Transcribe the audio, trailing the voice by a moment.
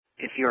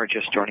If you are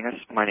just joining us,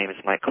 my name is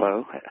Mike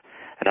Clow,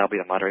 and I'll be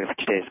the moderator for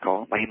today's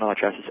call. My email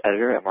address is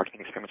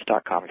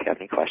editor@marketingexperiments.com if you have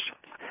any questions.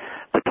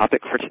 The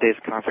topic for today's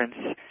conference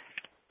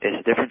is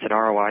the difference in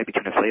ROI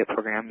between affiliate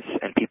programs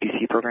and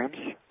PPC programs.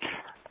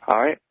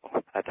 All right.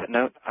 At that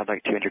note, I'd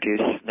like to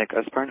introduce Nick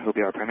Osborne, who will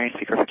be our primary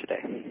speaker for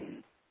today.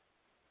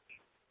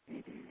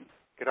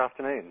 Good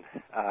afternoon.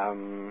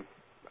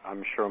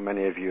 I'm sure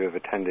many of you have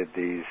attended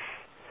these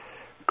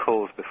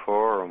calls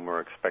before, and we're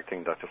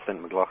expecting Dr.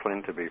 Flint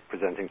McLaughlin to be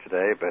presenting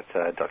today, but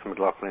Dr.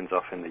 McLaughlin's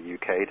off in the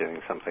UK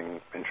doing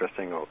something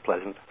interesting or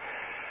pleasant.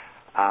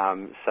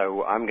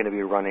 So I'm going to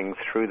be running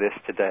through this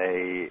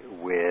today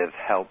with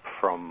help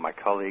from my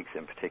colleagues,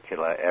 in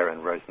particular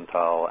Aaron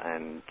Rosenthal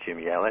and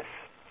Jimmy Ellis.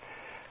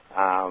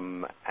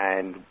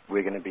 And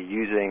we're going to be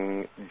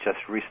using, just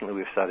recently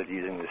we've started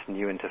using this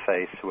new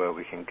interface where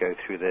we can go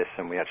through this,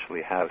 and we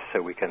actually have,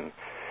 so we can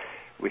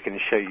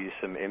show you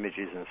some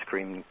images and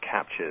screen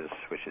captures,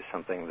 which is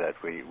something that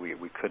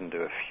we couldn't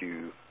do a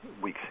few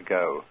weeks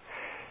ago.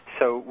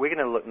 So we're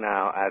going to look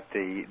now at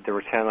the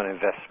return on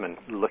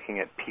investment, looking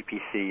at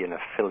PPC and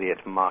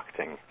affiliate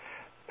marketing.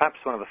 Perhaps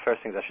one of the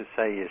first things I should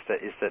say is that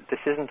this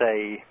isn't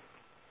a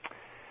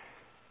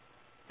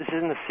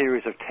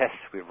series of tests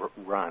we've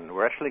run.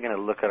 We're actually going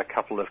to look at a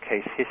couple of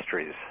case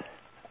histories,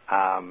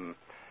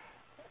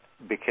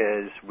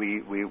 because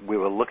we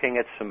were looking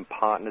at some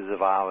partners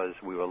of ours.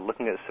 We were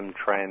looking at some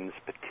trends,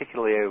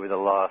 particularly over the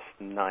last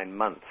 9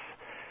 months,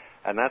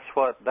 and that's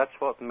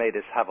what made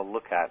us have a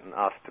look at and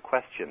ask the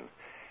question: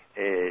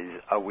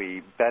 is, are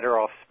we better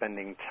off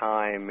spending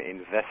time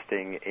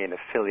investing in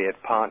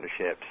affiliate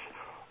partnerships,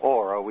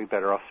 or are we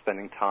better off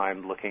spending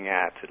time looking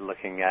at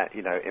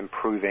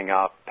improving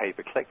our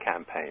pay-per-click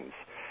campaigns?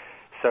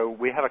 So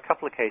we have a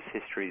couple of case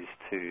histories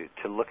to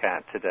look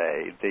at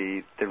today.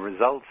 The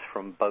results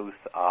from both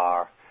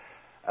are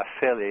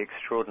fairly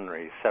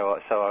extraordinary. So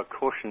I'll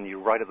caution you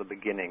right at the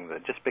beginning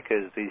that just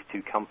because these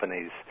two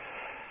companies,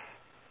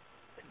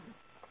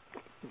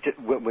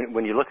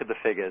 when you look at the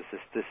figures,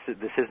 this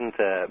isn't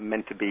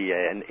meant to be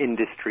an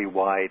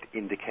industry-wide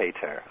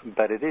indicator,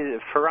 but it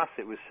is, for us,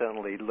 it was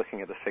certainly,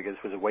 looking at the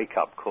figures, was a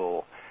wake-up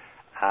call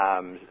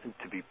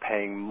to be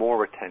paying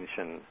more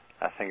attention,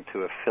 I think,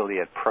 to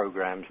affiliate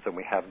programs than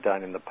we have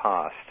done in the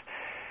past.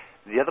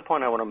 The other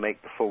point I want to make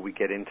before we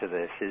get into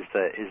this is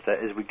that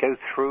as we go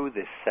through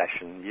this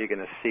session, you're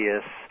going to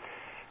see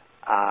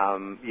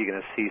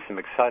some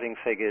exciting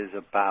figures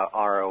about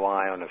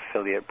ROI on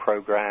affiliate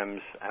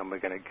programs, and we're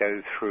going to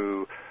go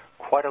through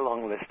quite a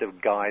long list of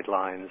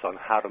guidelines on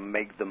how to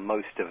make the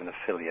most of an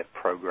affiliate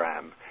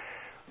program.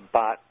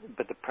 But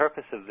the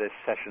purpose of this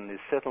session is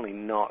certainly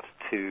not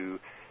to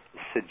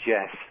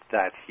suggest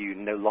that you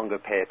no longer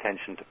pay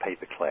attention to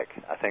pay-per-click.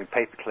 I think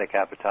pay-per-click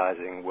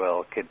advertising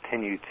will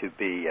continue to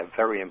be a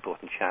very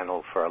important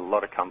channel for a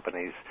lot of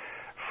companies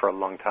for a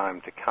long time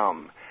to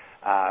come.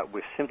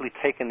 We've simply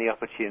taken the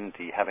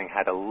opportunity, having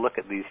had a look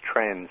at these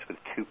trends with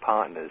two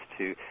partners,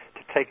 to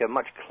take a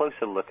much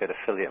closer look at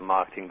affiliate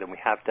marketing than we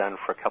have done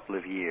for a couple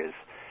of years.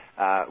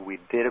 We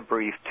did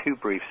two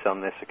briefs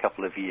on this a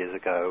couple of years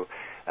ago,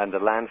 and the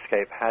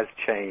landscape has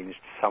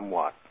changed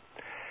somewhat.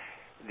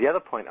 The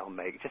other point I'll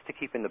make, just to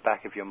keep in the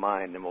back of your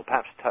mind, and we'll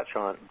perhaps touch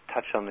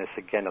on this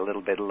again a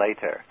little bit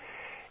later,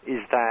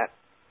 is that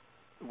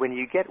when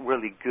you get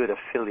really good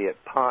affiliate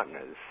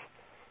partners,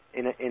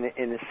 in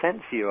a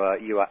sense, you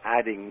are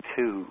adding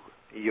to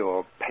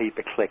your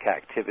pay-per-click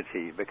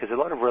activity, because a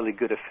lot of really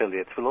good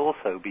affiliates will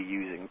also be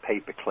using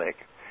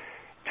pay-per-click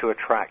to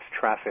attract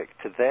traffic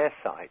to their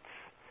sites,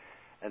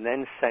 and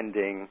then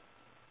sending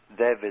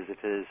their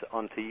visitors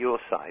onto your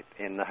site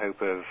in the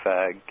hope of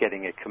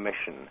getting a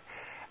commission.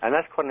 And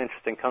that's quite an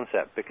interesting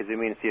concept, because it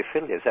means the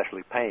affiliate is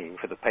actually paying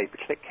for the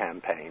pay-per-click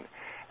campaign,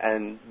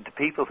 and the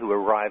people who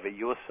arrive at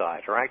your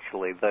site are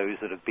actually those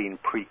that have been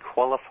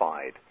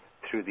pre-qualified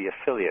through the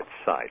affiliate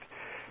site.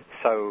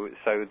 So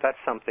that's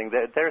something.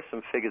 There are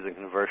some figures and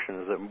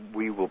conversions that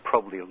we will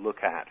probably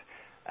look at,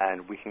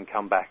 and we can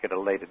come back at a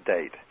later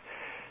date.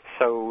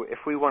 So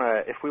if we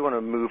want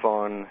to move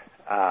on,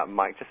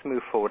 Mike, just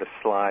move forward a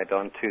slide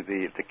onto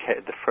the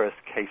first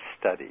case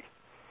study.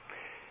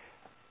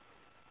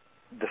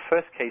 The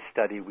first case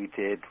study we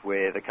did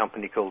with a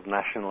company called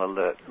National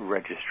Alert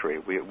Registry.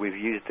 We've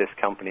used this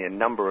company a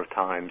number of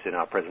times in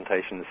our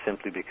presentations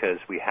simply because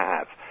we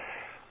have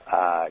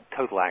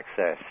total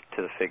access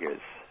to the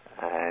figures,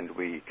 and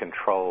we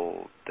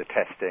control the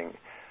testing.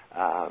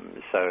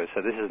 So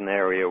this is an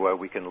area where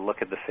we can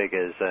look at the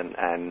figures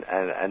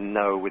and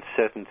know with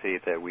certainty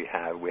that we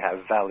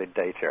have valid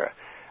data,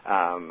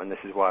 and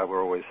this is why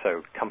we're always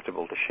so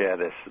comfortable to share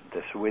this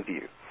with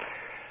you.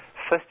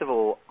 First of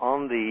all,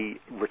 on the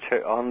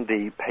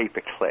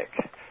pay-per-click,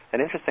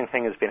 an interesting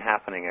thing has been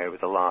happening over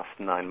the last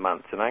 9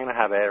 months, and I'm going to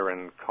have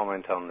Aaron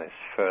comment on this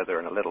further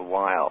in a little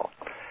while.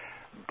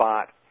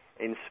 But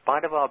in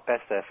spite of our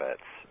best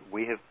efforts,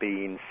 we have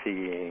been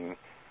seeing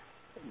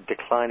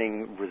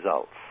declining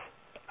results.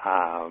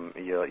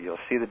 You'll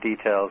see the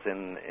details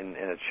in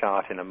a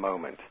chart in a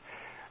moment.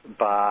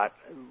 But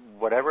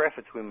whatever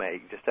efforts we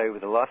make, just over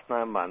the last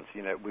 9 months,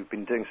 we've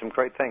been doing some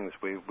great things.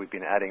 We've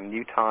been adding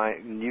new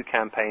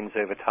campaigns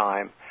over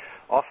time,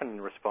 often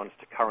in response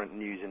to current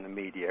news in the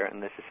media,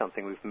 and this is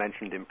something we've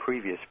mentioned in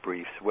previous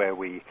briefs, where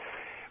we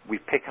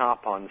pick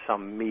up on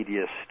some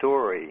media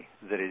story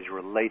that is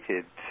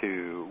related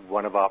to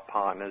one of our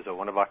partners or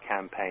one of our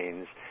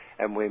campaigns,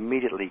 and we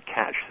immediately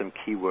catch some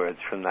keywords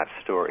from that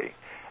story,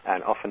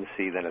 and often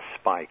see then a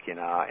spike in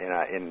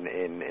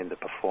the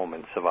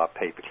performance of our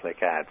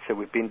pay-per-click ads. So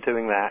we've been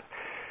doing that.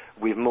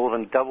 We've more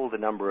than doubled the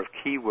number of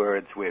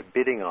keywords we're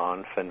bidding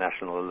on for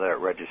National Alert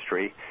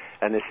Registry,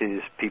 and this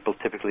is people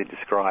typically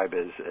describe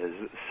as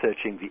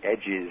searching the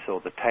edges or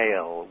the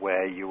tail,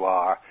 where you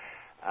are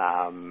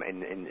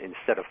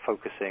instead of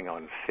focusing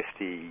on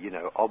 50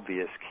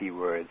 obvious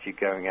keywords, you're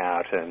going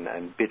out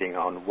and bidding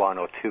on 1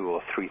 or 2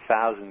 or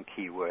 3,000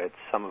 keywords,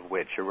 some of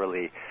which are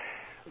really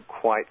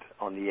quite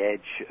on the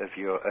edge of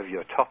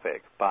your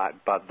topic, but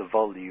the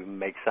volume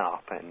makes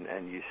up,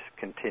 and you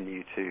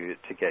continue to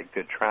get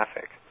good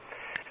traffic.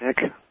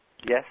 Nick?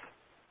 Yes?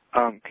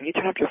 Can you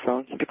turn up your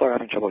phone? Some people are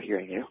having trouble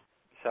hearing you.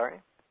 Sorry?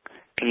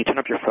 Can you turn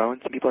up your phone?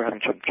 Some people are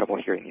having trouble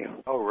hearing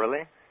you. Oh,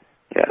 really?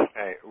 Yes.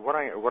 Okay. What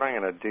I'm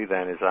going to do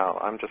then is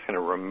I'm just going to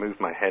remove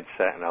my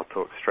headset, and I'll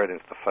talk straight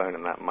into the phone,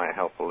 and that might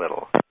help a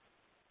little.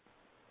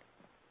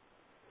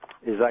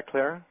 Is that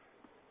clearer?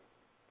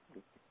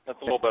 That's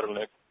a little better,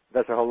 Nick.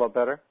 That's a whole lot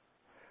better?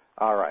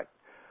 All right.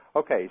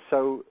 Okay,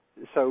 so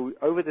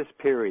over this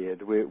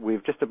period,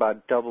 we've just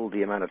about doubled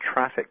the amount of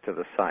traffic to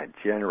the site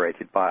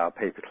generated by our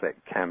pay-per-click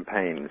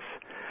campaigns.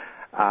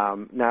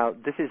 Now,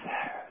 this is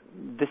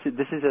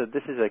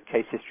a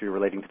case history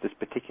relating to this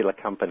particular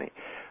company,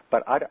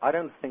 but I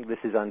don't think this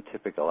is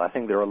untypical. I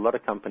think there are a lot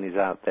of companies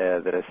out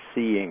there that are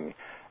seeing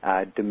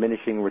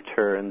diminishing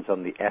returns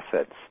on the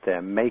efforts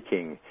they're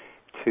making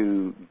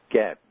to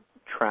get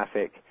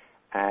traffic,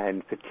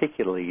 and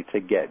particularly to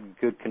get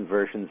good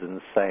conversions and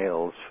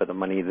sales for the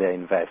money they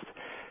invest.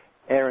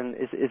 Aaron,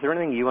 is there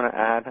anything you want to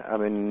add? I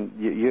mean,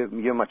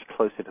 you're much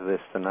closer to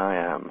this than I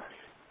am.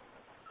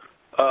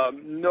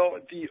 No,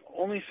 the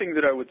only thing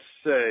that I would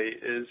say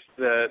is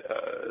that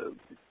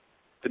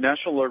the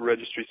National Alert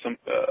Registry,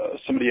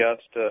 somebody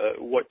asked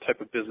what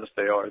type of business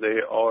they are. They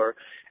are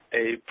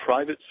a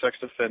private sex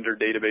offender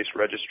database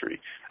registry.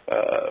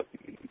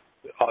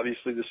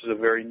 Obviously, this is a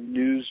very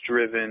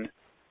news-driven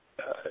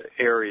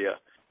area,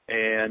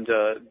 and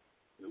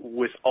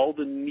with all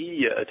the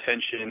media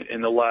attention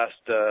in the last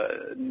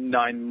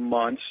 9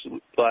 months,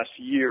 last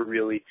year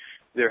really,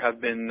 there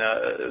have been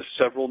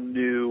several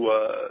new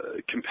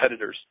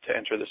competitors to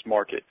enter this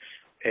market,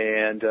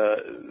 and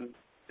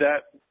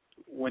that,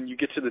 when you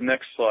get to the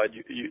next slide,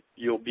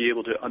 you'll be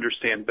able to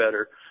understand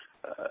better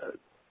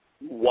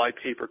why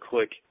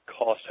pay-per-click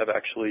costs have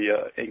actually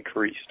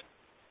increased.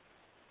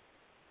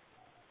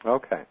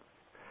 Okay.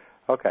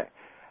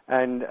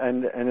 And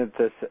at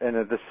this,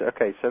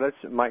 okay. So let's,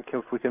 Mike,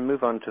 if we can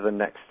move on to the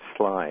next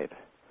slide.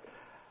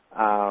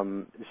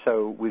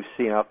 So we've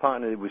seen our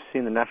partner, we've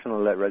seen the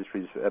National Alert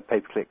Registry's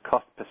pay-per-click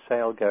cost per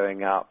sale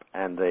going up,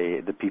 and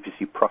the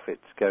PPC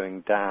profits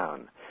going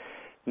down.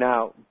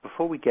 Now,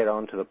 before we get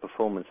on to the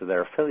performance of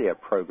their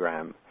affiliate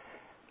program,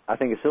 I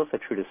think it's also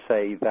true to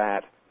say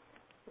that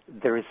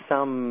there is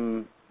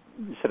some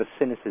sort of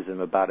cynicism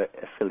about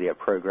affiliate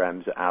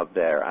programs out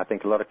there. I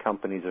think a lot of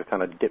companies have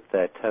kind of dipped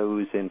their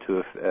toes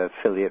into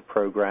affiliate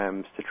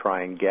programs to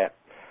try and get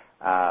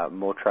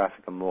more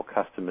traffic and more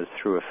customers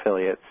through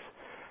affiliates.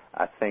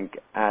 I think,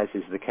 as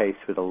is the case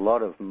with a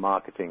lot of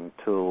marketing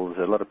tools,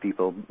 a lot of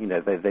people,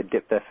 they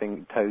dip their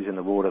toes in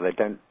the water. They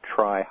don't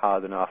try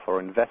hard enough or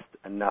invest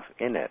enough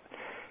in it,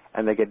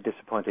 and they get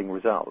disappointing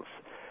results.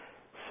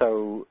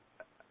 So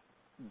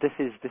this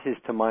is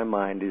to my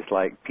mind, is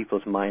like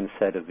people's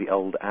mindset of the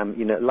old,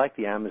 like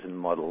the Amazon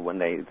model when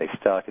they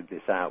started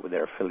this out with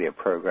their affiliate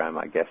program,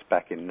 I guess,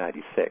 back in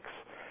 '96.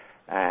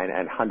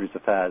 And hundreds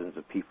of thousands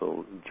of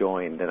people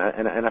joined. And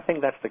I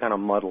think that's the kind of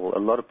model a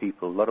lot of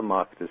people, a lot of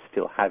marketers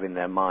still have in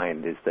their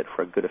mind, is that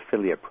for a good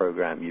affiliate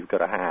program, you've got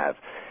to have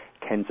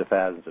tens of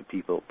thousands of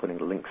people putting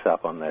links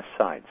up on their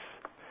sites.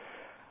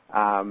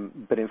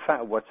 But in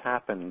fact, what's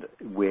happened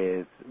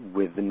with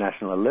the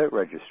National Alert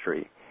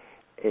Registry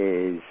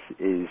is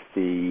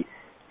the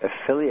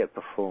affiliate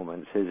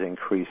performance has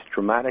increased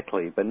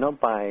dramatically, but not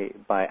by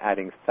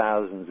adding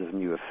thousands of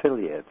new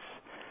affiliates,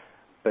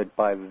 but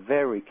by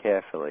very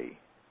carefully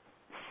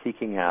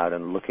seeking out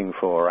and looking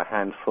for a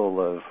handful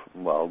of,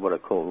 well, what are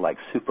called like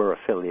super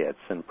affiliates,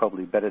 and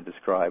probably better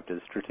described as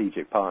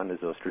strategic partners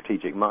or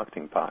strategic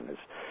marketing partners.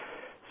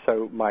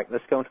 So, Mike,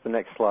 let's go on to the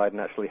next slide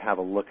and actually have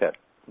a look at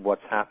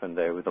what's happened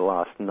over the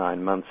last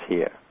 9 months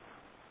here.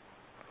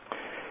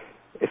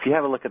 If you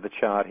have a look at the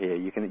chart here,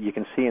 you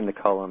can see in the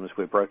columns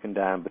we're broken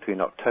down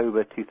between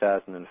October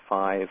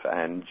 2005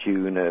 and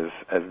June of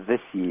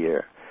this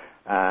year.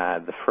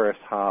 The first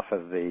half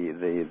of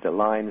the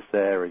lines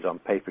there is on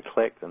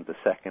pay-per-click, and the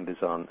second is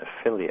on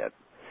affiliate.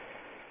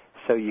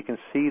 So you can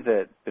see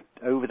that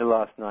over the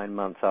last 9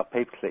 months, our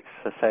pay-per-click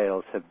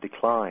sales have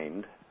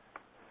declined,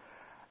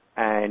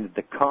 and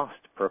the cost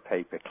per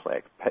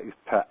pay-per-click,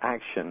 per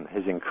action,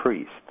 has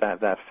increased.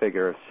 That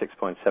figure of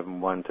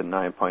 6.71 to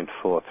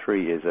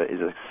 9.43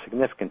 is a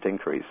significant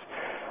increase.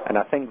 And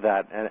I think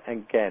that, and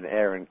again,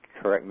 Aaron,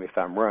 correct me if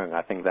I'm wrong,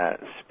 I think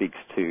that speaks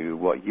to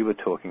what you were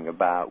talking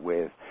about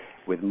with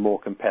more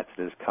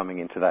competitors coming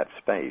into that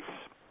space.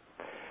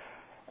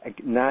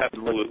 Now,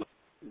 absolutely.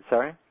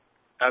 Sorry?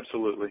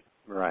 Absolutely.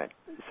 Right.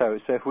 So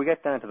if we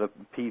get down to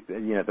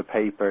the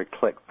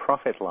pay-per-click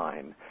profit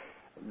line,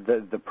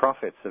 the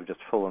profits have just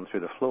fallen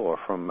through the floor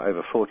from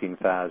over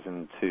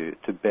 14,000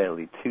 to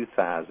barely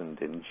 2,000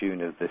 in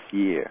June of this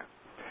year.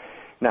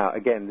 Now,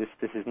 again,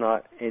 this is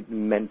not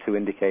meant to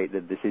indicate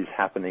that this is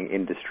happening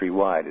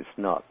industry-wide. It's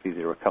not. These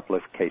are a couple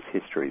of case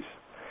histories.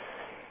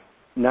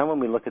 Now,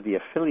 when we look at the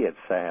affiliate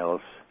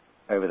sales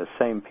over the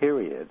same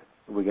period,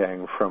 we're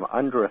going from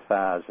under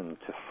 1,000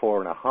 to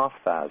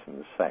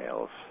 4,500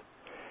 sales.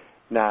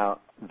 Now,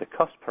 the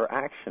cost per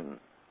action,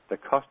 the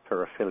cost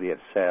per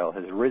affiliate sale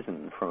has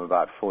risen from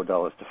about $4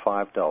 to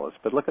 $5.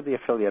 But look at the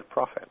affiliate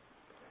profit.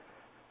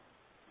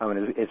 I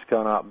mean, it's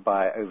gone up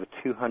by over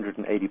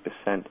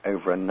 280%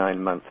 over a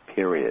 9-month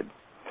period.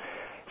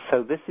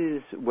 So this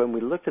is, when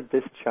we looked at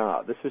this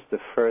chart, this was the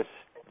first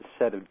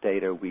set of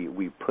data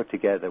we put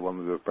together when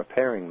we were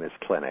preparing this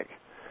clinic.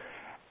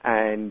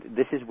 And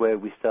this is where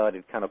we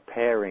started kind of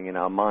pairing in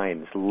our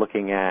minds,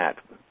 looking at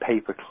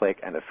pay-per-click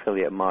and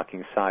affiliate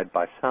marketing side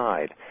by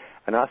side,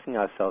 and asking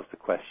ourselves the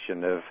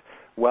question of,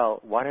 well,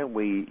 why don't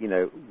we,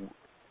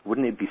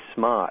 wouldn't it be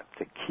smart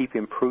to keep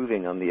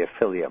improving on the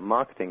affiliate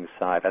marketing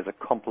side as a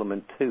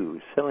complement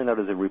to, certainly not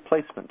as a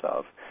replacement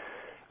of,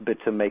 but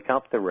to make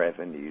up the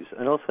revenues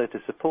and also to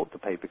support the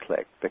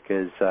pay-per-click?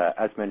 Because,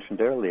 as mentioned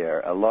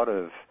earlier, a lot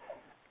of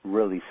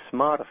really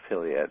smart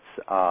affiliates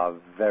are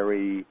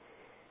very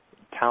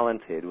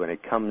talented when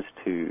it comes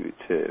to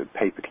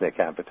pay-per-click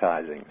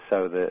advertising.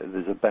 So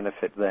there's a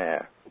benefit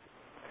there.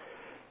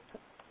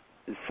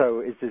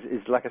 So is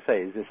like I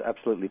say, is this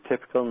absolutely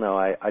typical? No,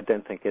 I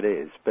don't think it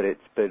is. But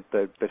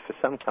for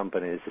some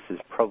companies, this has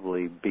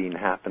probably been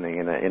happening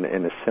in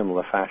a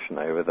similar fashion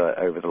over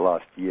the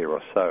last year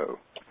or so.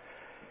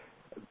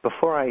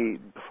 Before I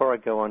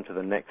go on to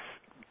the next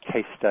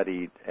case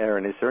study,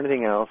 Aaron, is there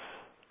anything else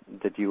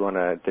that you want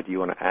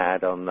to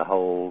add on the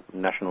whole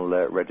National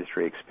Alert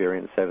Registry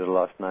experience over the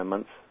last 9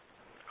 months?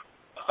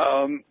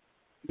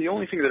 The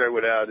only thing that I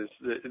would add is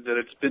that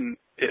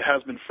it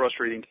has been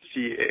frustrating to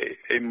see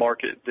a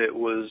market that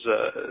was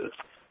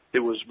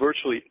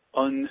virtually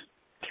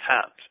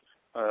untapped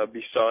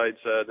besides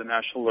the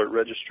National Alert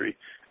Registry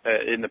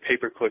in the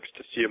pay-per-clicks,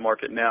 to see a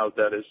market now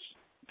that is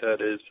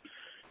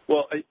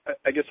well,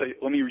 I guess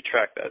let me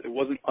retract that. It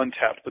wasn't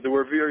untapped, but there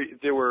were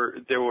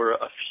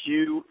a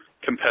few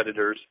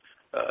competitors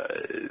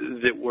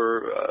that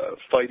were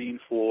fighting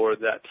for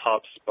that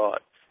top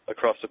spot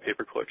across the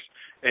pay-per-clicks.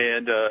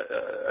 And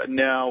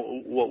now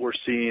what we're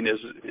seeing is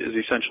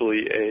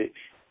essentially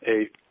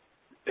a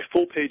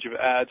full page of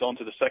ads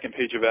onto the second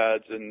page of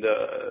ads, and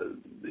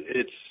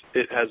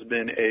it has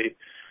been a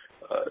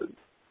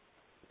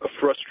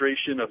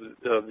frustration of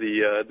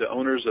the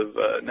owners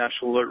of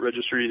National Alert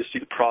Registry to see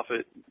the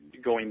profit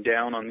going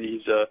down on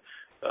these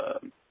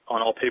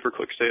on all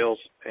pay-per-click sales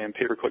and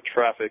pay-per-click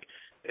traffic,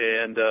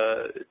 and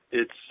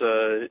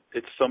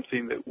it's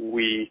something that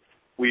we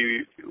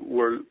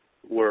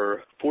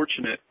were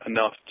fortunate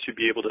enough to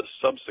be able to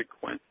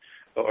subsequent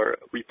or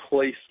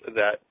replace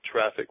that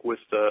traffic with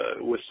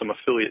some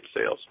affiliate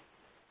sales.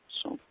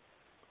 So.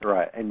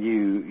 Right, and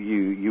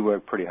you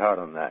worked pretty hard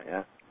on that,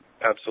 yeah?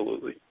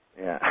 Absolutely.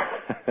 Yeah.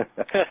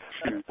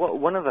 Well,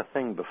 one other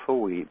thing before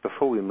we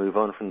move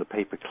on from the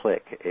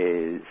pay-per-click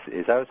is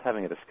I was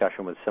having a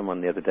discussion with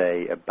someone the other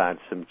day about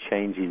some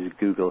changes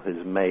Google has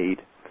made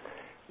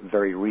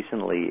very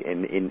recently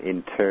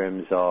in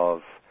terms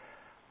of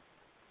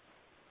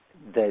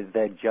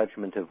their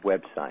judgment of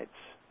websites,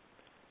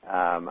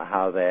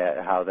 how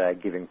they're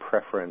giving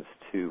preference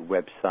to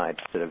websites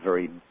that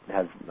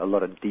have a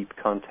lot of deep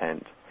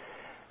content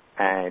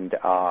and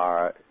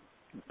are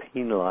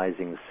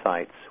penalizing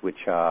sites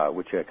which are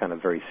kind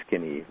of very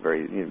skinny,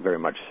 very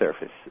much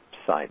surface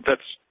sites.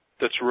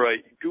 That's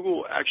right.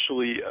 Google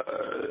actually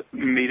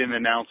made an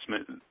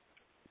announcement.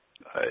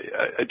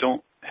 I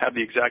don't have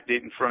the exact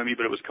date in front of me,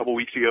 but it was a couple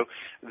weeks ago.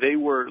 They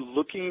were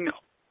looking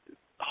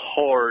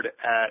hard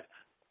at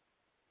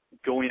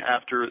going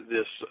after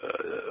this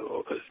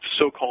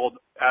so-called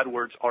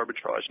AdWords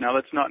arbitrage. Now,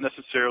 that's not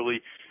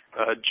necessarily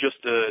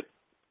just a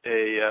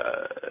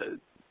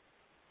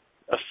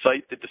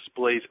site that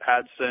displays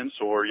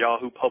AdSense or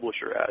Yahoo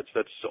Publisher ads.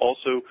 That's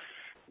also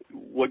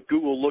what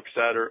Google looks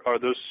at are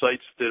those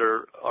sites that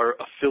are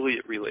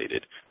affiliate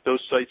related,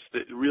 those sites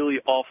that really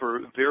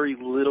offer very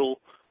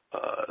little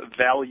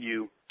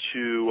value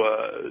to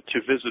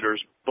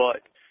visitors,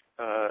 but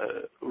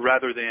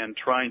rather than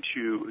trying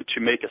to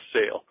make a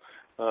sale.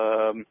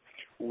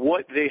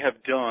 What they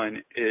have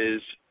done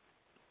is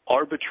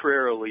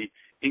arbitrarily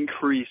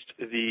increased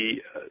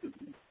the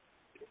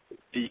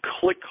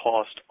click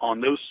cost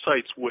on those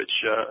sites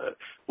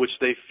which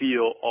they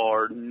feel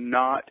are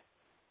not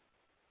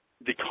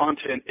the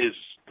content is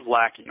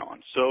lacking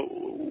on. So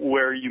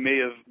where you may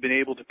have been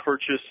able to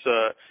purchase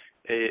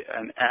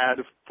an ad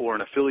for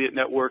an affiliate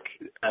network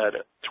at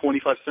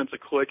 25 cents a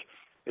click,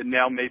 it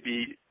now may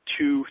be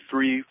 $2,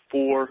 $3,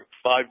 $4,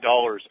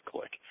 $5 a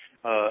click.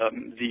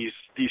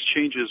 These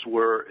changes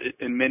were,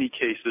 in many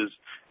cases,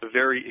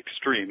 very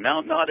extreme.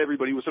 Now, not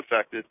everybody was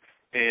affected,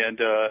 and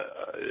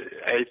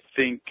I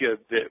think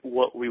that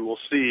what we will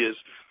see is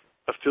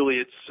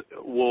affiliates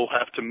will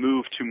have to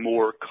move to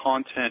more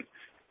content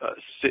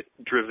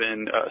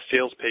driven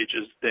sales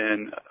pages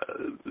than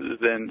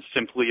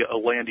simply a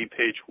landing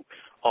page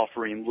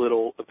offering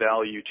little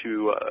value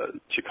to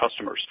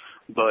customers.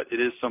 But it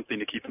is something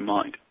to keep in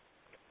mind.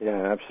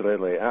 Yeah,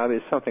 absolutely.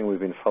 It's something we've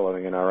been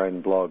following in our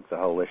own blog, the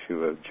whole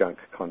issue of junk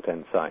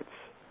content sites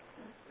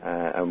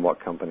and what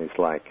companies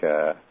like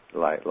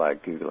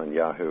Google and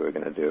Yahoo are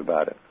going to do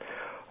about it.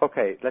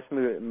 Okay, let's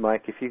move,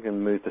 Mike, if you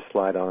can move the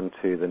slide on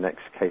to the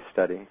next case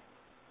study.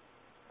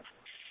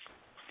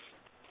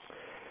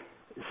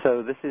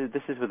 So this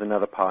is with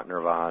another partner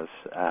of ours,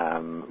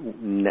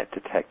 Net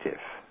Detective.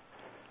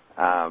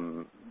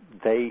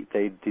 They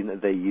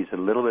use a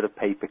little bit of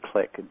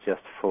pay-per-click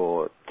just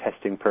for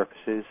testing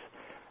purposes.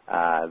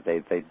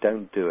 They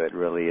don't do it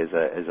really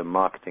as a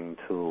marketing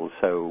tool.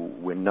 So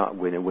we're not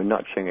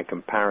showing a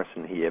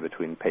comparison here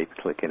between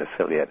pay-per-click and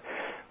affiliate.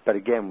 But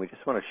again, we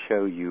just want to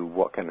show you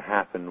what can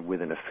happen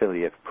with an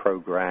affiliate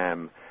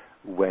program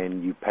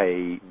when you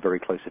pay very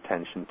close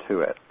attention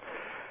to it.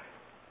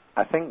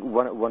 I think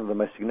one of the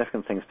most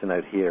significant things to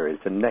note here is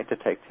the Net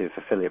Detective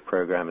affiliate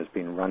program has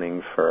been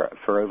running for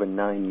over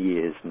 9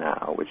 years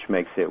now, which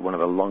makes it one of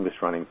the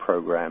longest running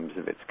programs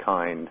of its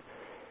kind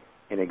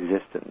in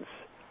existence.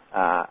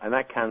 And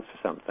that counts for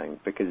something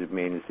because it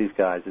means these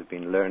guys have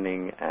been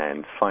learning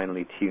and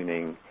finely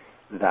tuning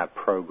that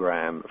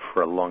program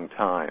for a long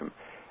time.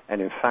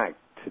 And in fact,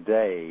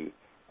 today,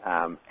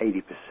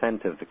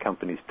 80% of the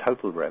company's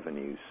total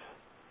revenues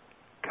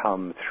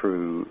come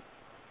through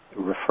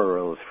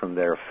referrals from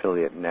their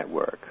affiliate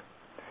network.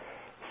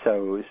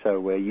 So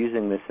we're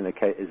using this as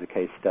a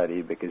case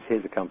study because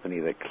here's a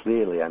company that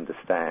clearly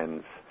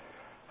understands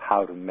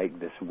how to make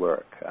this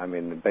work. I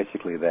mean,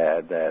 basically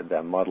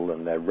their model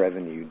and their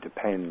revenue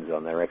depends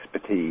on their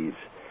expertise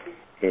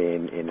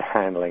in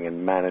handling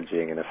and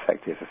managing an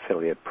effective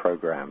affiliate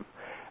program.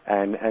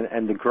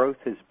 And the growth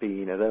has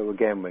been, although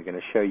again we're going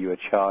to show you a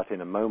chart in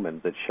a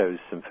moment that shows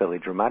some fairly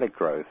dramatic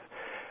growth,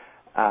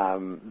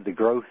 the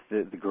growth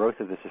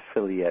of this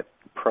affiliate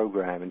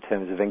program in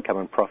terms of income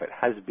and profit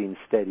has been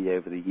steady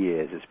over the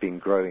years. It's been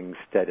growing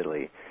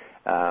steadily.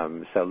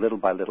 So little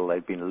by little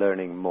they've been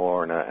learning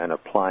more and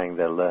applying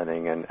their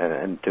learning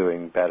and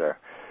doing better.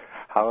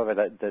 However,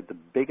 the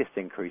biggest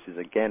increases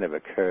again have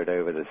occurred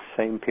over the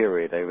same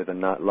period, over the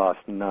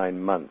last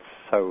 9 months.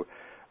 So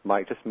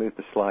Mike, just move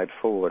the slide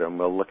forward and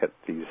we'll look at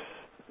these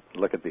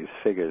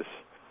figures.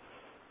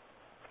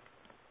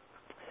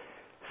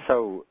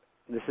 So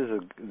this is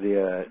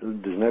there's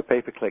no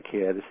pay-per-click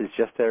here. This is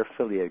just their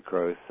affiliate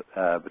growth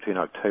between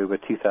October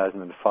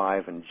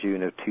 2005 and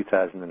June of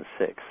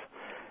 2006.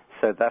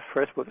 So that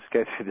first, we'll just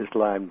go through this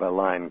line by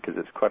line because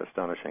it's quite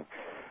astonishing.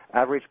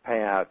 Average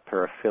payout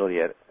per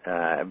affiliate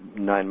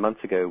 9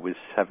 months ago was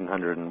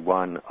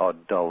 $701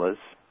 odd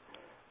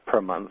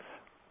per month.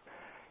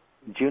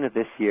 June of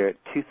this year,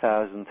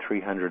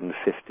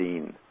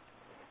 2,315,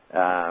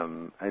 a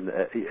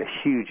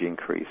huge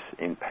increase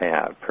in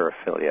payout per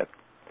affiliate.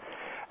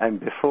 And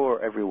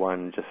before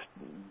everyone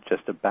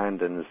just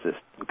abandons this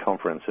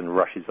conference and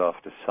rushes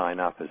off to sign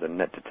up as a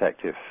Net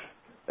Detective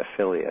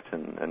affiliate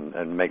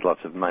and make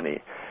lots of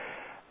money,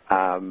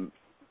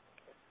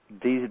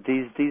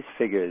 these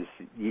figures,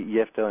 you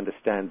have to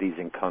understand these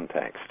in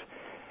context.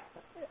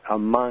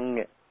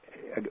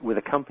 With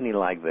a company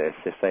like this,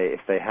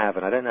 if they have,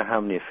 and I don't know how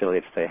many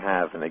affiliates they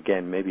have, and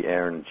again, maybe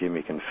Aaron and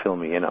Jimmy can fill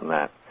me in on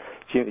that.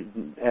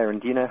 Aaron,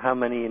 do you know how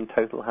many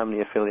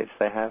affiliates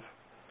they have?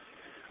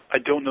 I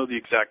don't know the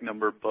exact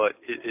number, but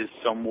it is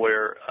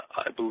somewhere,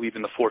 I believe,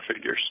 in the 4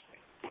 figures.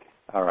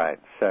 All right.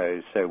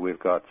 So we've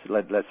got,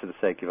 let's for the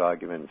sake of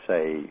argument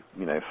say,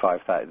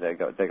 5,000.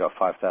 They got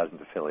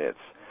 5,000 affiliates.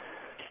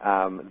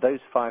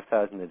 Those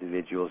 5,000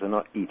 individuals are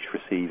not each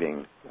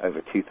receiving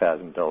over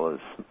 $2,000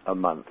 a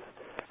month.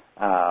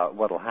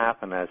 What will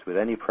happen, as with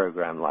any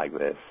program like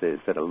this, is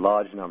that a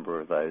large number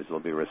of those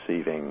will be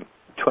receiving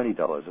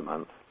 $20 a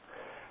month,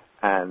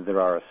 and there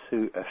are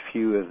a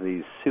few of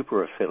these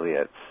super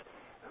affiliates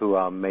who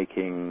are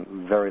making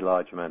very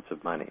large amounts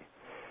of money.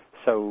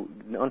 So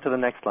on to the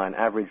next line,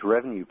 average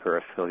revenue per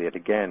affiliate,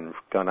 again,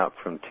 gone up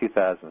from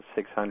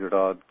 2,600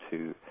 odd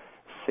to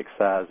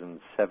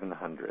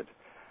 6,700.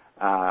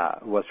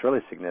 What's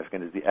really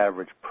significant is the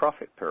average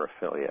profit per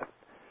affiliate,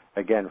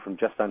 again, from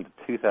just under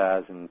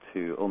 2,000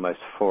 to almost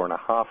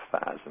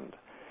 4,500.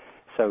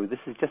 So this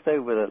is just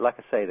over, like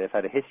I say, they've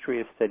had a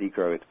history of steady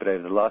growth, but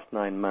over the last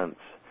 9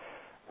 months,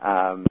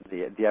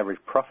 the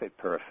average profit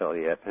per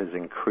affiliate has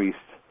increased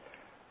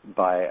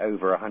by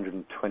over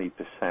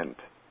 120%.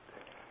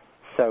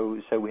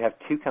 So we have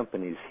two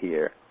companies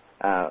here,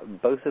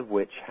 both of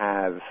which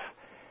have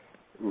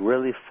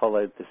really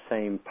followed the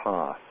same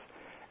path,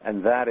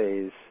 and that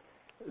is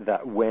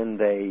that when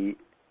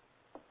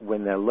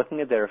they're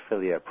looking at their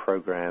affiliate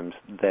programs,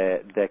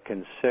 their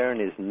concern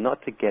is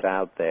not to get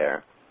out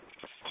there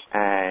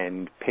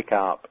and pick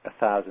up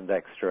 1,000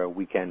 extra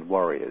weekend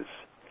warriors.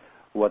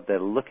 What they're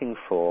looking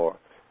for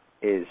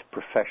is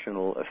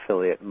professional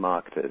affiliate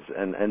marketers,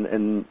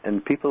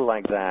 and people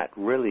like that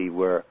really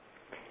were.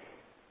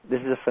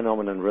 This is a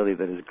phenomenon really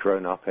that has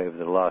grown up over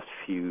the last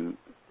few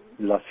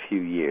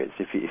years.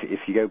 If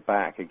you go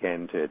back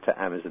again to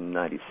Amazon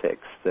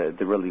 '96, there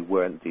really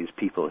weren't these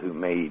people who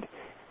made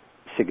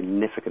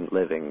significant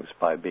livings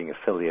by being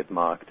affiliate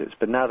marketers,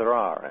 but now there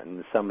are,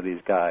 and some of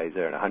these guys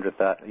earn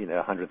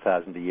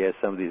 100,000 a year.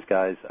 Some of these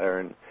guys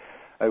earn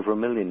over $1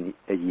 million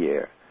a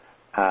year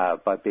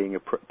by being a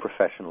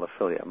professional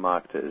affiliate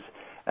marketers,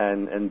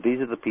 and these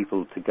are the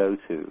people to go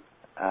to.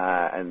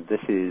 And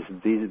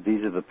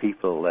these are the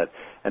people that,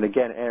 and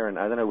again, Aaron,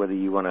 I don't know whether do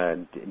you want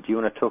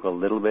to talk a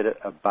little bit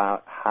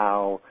about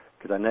how,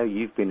 because I know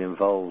you've been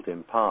involved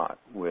in part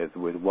with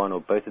one or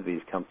both of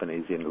these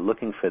companies in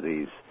looking for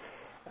these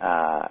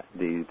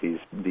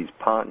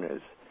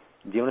partners.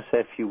 Do you want to say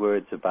a few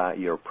words about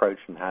your approach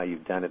and how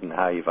you've done it and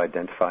how you've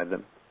identified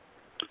them?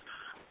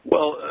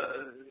 Well,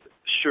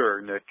 sure,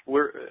 Nick.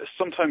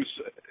 Sometimes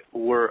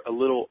we're a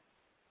little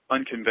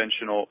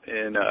unconventional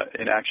in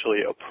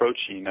actually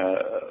approaching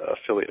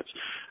affiliates.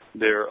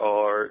 There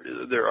are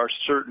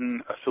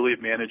certain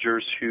affiliate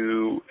managers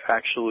who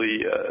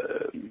actually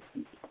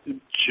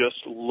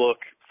just look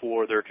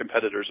for their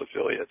competitors'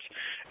 affiliates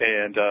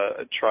and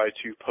try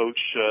to poach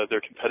their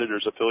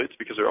competitors' affiliates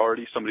because they're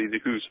already somebody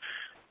who's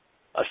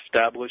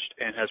established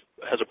and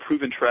has a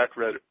proven track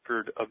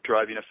record of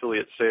driving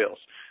affiliate sales.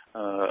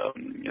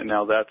 And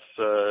now that's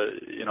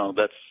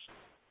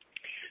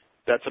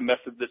a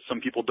method that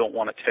some people don't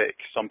want to take.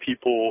 Some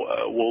people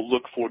will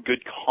look for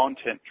good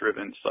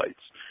content-driven sites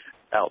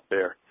out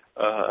there.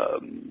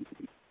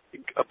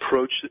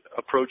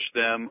 Approach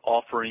them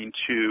offering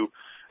to,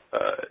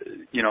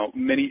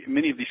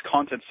 many of these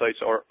content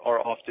sites are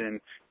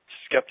often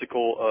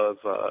skeptical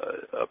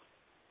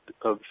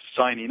of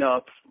signing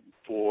up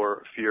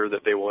for fear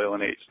that they will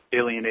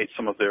alienate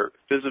some of their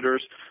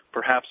visitors.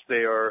 Perhaps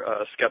they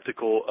are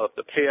skeptical of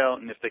the payout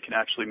and if they can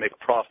actually make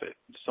a profit.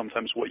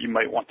 Sometimes what you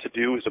might want to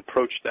do is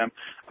approach them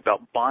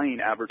about buying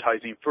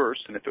advertising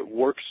first, and if it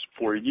works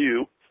for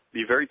you,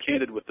 be very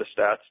candid with the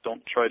stats.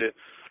 Don't try to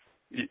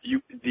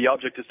the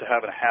object is to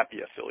have a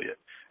happy affiliate.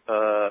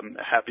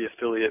 A happy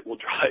affiliate will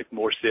drive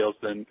more sales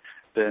than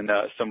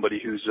somebody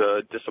who's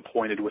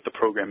disappointed with the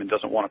program and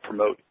doesn't want to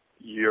promote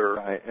your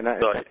right. And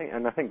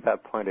I think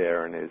that point,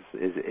 Aaron,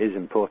 is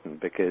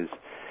important because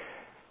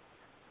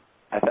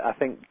I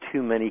think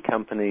too many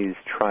companies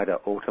try to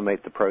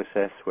automate the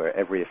process where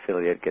every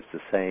affiliate gets the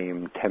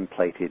same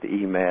templated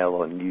email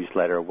or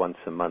newsletter once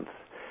a month.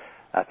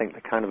 I think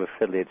the kind of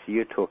affiliates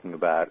you're talking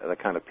about are the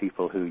kind of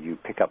people who you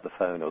pick up the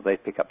phone or they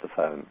pick up the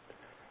phone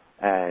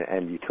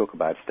and you talk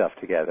about stuff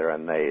together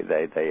and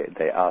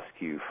they ask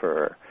you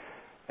for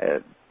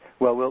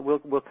well,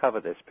 we'll cover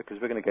this because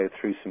we're going to go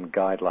through some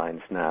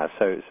guidelines now.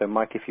 So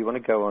Mike, if you want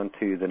to go on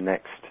to the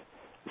next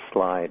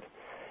slide,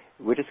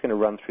 we're just going to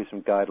run through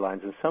some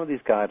guidelines, and some of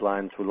these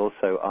guidelines will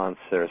also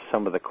answer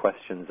some of the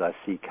questions I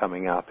see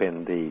coming up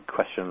in the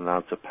question and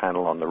answer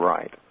panel on the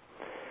right.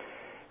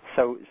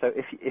 So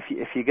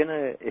if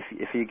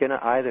you're gonna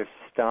either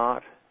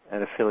start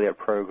an affiliate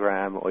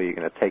program or you're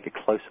going to take a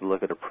closer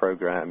look at a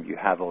program you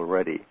have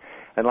already.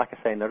 And like I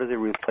say, not as a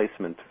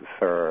replacement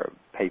for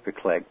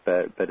pay-per-click,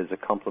 but as a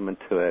complement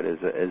to it,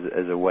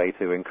 as a way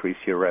to increase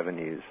your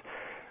revenues.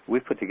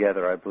 We've put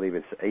together, I believe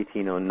it's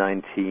 18 or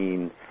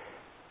 19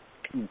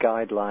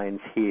 guidelines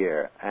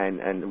here,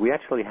 and we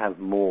actually have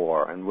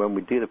more. And when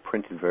we do the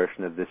printed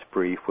version of this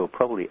brief, we'll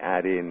probably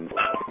add in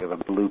a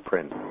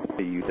blueprint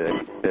for you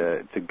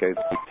to go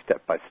through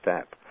step by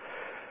step.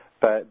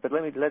 But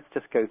let's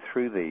just go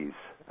through these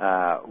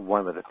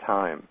one at a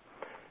time.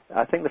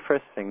 I think the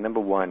first thing,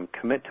 number one,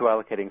 commit to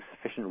allocating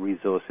sufficient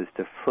resources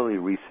to fully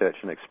research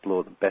and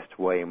explore the best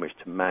way in which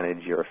to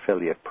manage your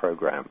affiliate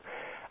program.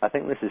 I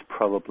think this is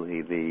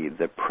probably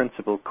the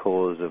principal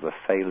cause of a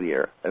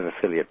failure of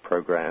affiliate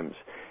programs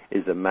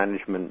is that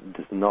management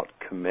does not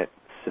commit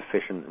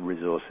sufficient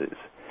resources.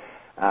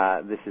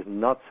 This is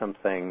not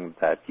something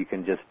that you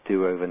can just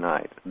do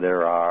overnight.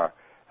 There are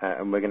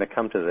and we're going to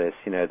come to this.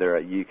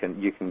 You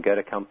can go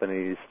to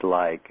companies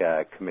like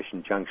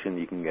Commission Junction.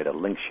 You can go to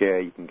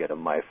LinkShare. You can go to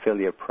My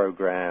Affiliate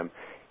Program.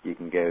 You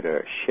can go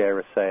to Share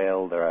a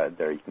Sale.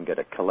 You can go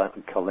to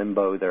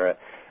Kalimbo. There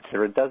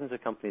are dozens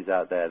of companies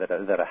out there that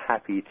are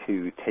happy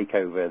to take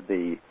over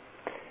the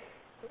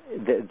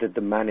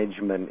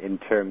management in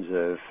terms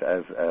of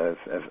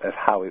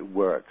how it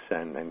works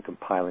and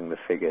compiling the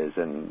figures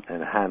and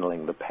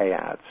handling the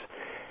payouts.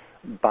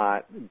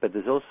 But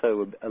there's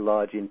also a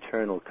large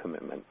internal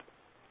commitment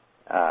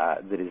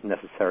that is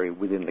necessary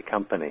within the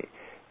company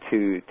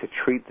to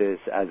treat this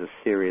as a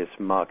serious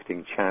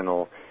marketing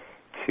channel,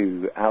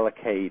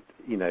 allocate,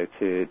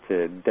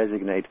 to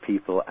designate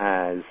people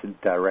as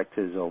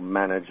directors or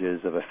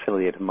managers of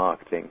affiliate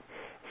marketing.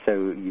 So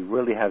you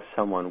really have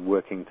someone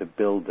working to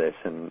build this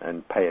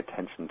and pay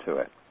attention to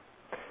it.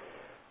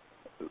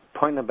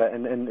 Point number,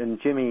 and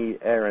Jimmy,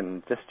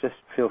 Aaron, just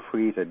feel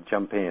free to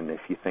jump in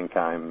if you think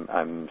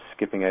I'm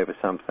skipping over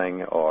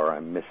something or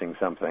I'm missing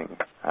something.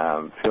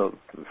 Feel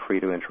free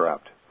to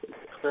interrupt.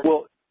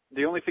 Well,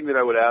 the only thing that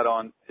I would add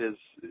on is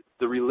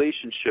the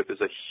relationship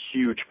is a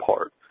huge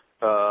part.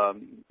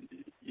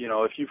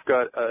 If you've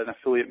got an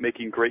affiliate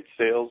making great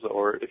sales,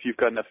 or if you've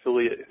got an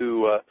affiliate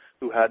who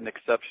had an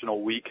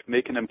exceptional week,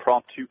 make an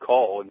impromptu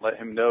call and let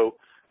him know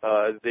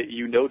that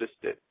you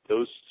noticed it.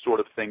 Those sort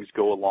of things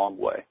go a long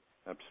way.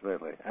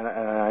 Absolutely. And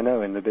I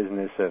know in the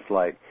business of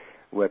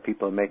where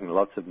people are making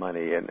lots of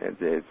money, and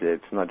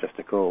it's not just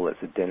a call,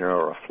 it's a dinner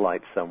or a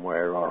flight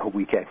somewhere or a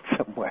weekend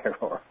somewhere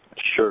or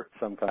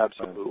some kind of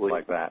thing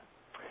like that.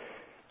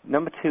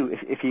 Number two,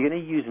 if you're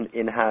going to use an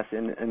in-house,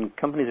 and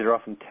companies are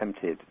often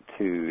tempted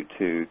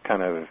to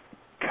kind of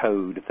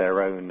code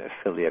their own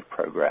affiliate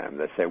program.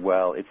 They say,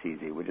 well, it's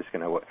easy. We're just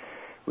going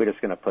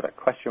to put a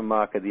question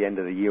mark at the end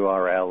of the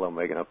URL, and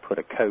we're going to put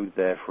a code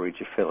there for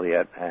each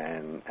affiliate,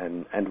 and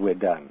we're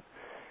done.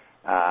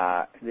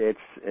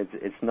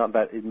 It's not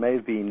that. It may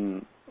have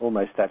been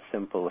almost that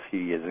simple a few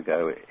years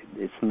ago.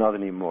 It's not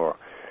anymore.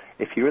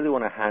 If you really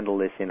want to handle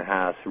this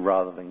in-house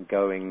rather than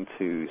going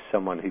to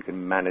someone who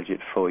can manage it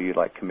for you,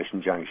 like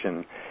Commission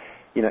Junction,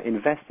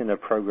 invest in a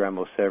program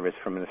or service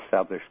from an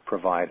established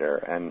provider.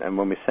 And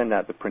when we send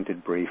out the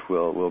printed brief,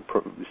 we'll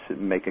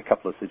make a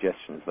couple of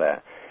suggestions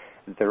there.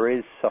 There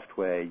is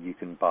software you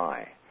can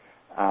buy.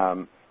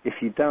 If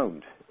you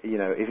don't,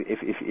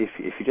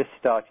 if you just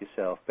start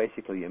yourself,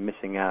 basically you're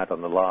missing out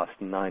on the last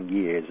 9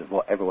 years of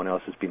what everyone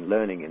else has been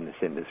learning in this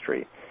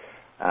industry.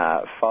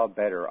 Far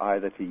better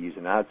either to use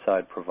an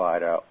outside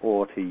provider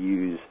or to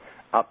use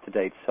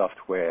up-to-date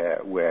software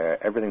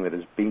where everything that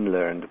has been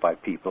learned by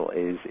people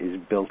is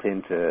built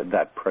into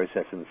that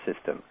process and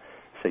system,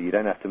 so you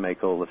don't have to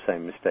make all the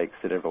same mistakes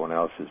that everyone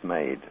else has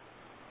made.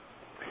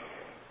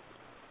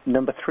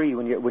 Number three,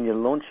 when you're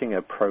launching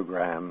a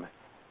program,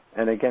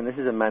 and again, this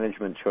is a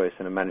management choice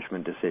and a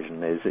management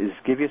decision, is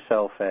give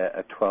yourself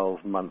a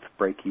 12-month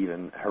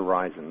break-even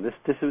horizon.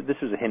 This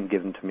was a hint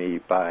given to me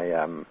by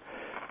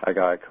a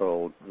guy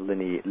called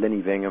Lenny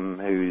Vingham,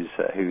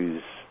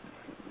 who's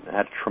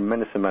had a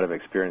tremendous amount of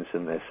experience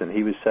in this, and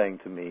he was saying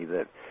to me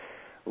that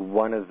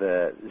one of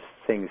the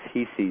things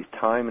he sees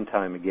time and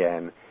time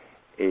again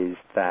is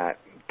that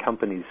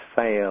companies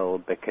fail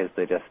because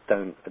they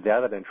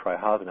either don't try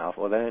hard enough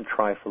or they don't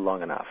try for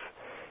long enough.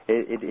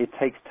 It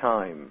takes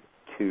time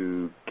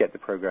to get the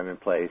program in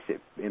place.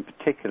 In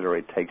particular,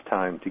 it takes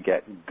time to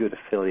get good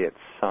affiliates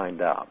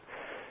signed up.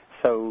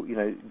 So,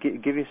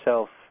 give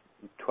yourself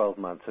 12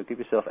 months or give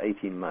yourself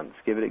 18 months.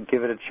 Give it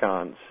a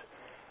chance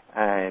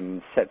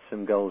and set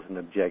some goals and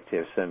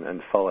objectives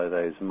and follow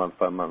those month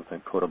by month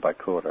and quarter by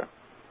quarter.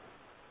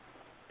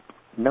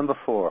 Number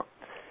four,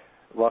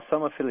 while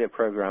some affiliate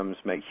programs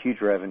make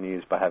huge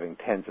revenues by having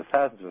tens of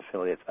thousands of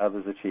affiliates,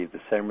 others achieve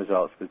the same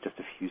results with just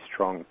a few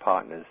strong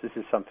partners. This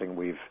is something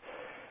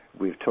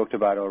we've talked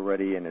about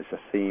already, and it's a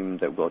theme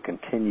that will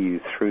continue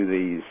through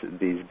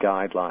these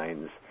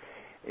guidelines.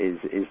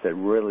 Is that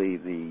really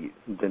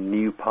the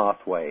new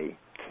pathway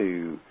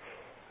to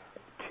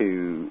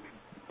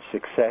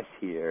success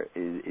here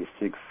is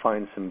to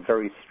find some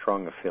very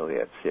strong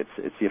affiliates.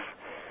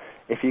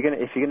 If you're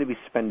going to be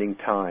spending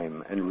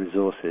time and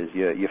resources,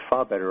 you're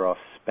far better off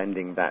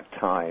spending that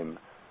time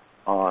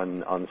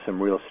on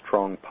some real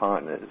strong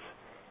partners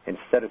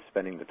instead of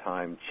spending the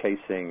time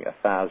chasing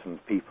 1,000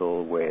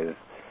 people with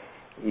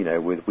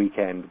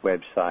weekend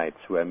websites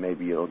where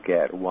maybe you'll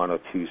get 1 or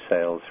 2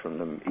 sales from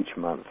them each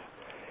month.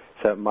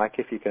 So, Mike,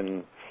 if you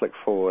can flick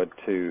forward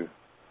to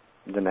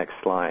the next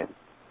slide.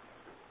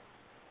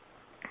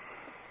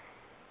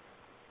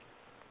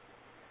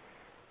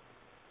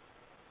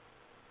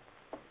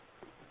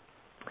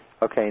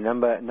 Okay,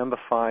 number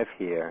 5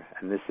 here,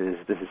 and this is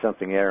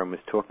something Aaron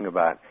was talking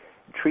about.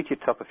 Treat your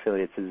top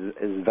affiliates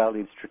as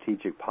valued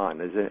strategic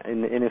partners,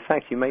 and in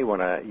fact, you may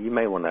want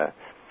to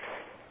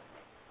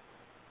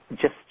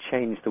just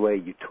change the way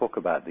you talk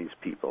about these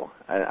people.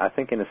 I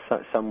think in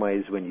some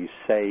ways, when you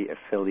say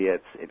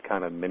affiliates, it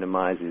kind of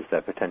minimizes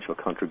their potential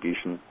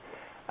contribution.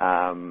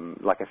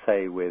 Like I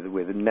say, with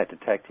Net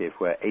Detective,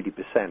 where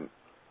 80%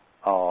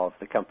 of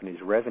the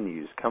company's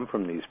revenues come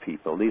from these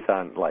people, these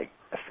aren't like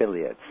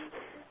affiliates.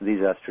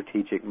 These are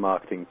strategic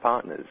marketing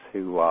partners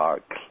who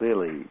are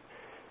clearly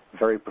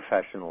very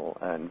professional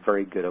and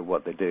very good at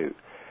what they do.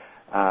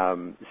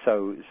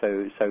 So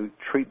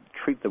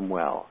treat them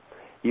well.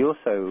 You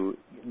also,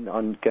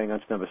 going on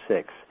to number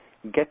 6,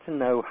 get to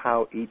know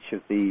how each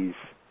of these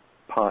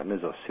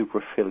partners or super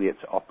affiliates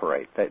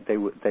operate. These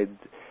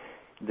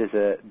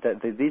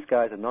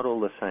guys are not all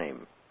the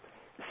same.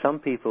 Some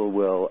people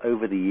will,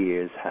 over the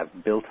years,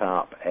 have built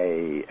up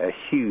a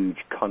huge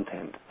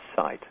content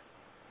site.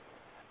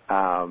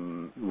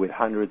 with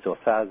hundreds or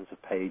thousands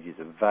of pages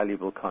of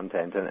valuable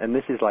content. And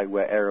this is like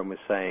where Aaron was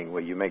saying,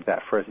 where you make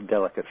that first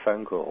delicate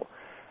phone call,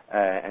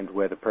 and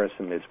where the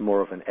person is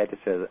more of an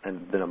editor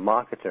than a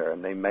marketer,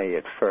 and they may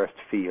at first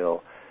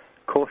feel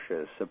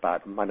cautious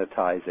about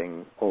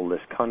monetizing all this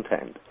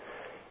content.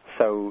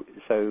 So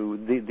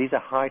these are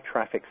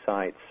high-traffic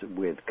sites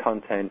with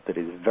content that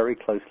is very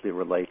closely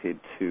related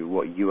to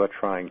what you are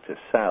trying to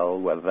sell,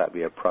 whether that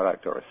be a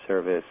product or a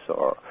service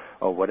or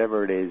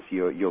whatever it is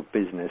your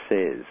business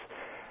is.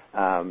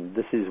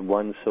 This is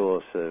one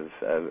source of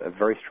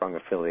very strong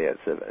affiliates,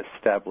 of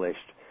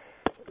established,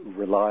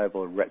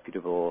 reliable,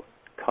 reputable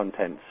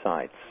content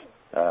sites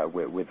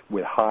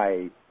with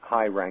high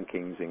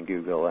rankings in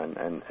Google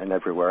and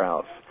everywhere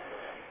else.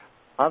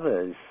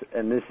 Others,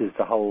 and this is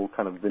the whole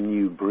kind of the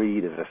new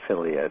breed of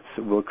affiliates,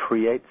 will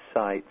create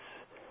sites.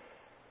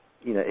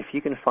 If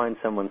you can find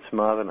someone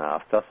smart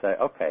enough, they'll say,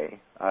 okay,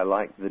 I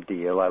like the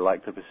deal, I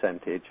like the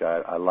percentage,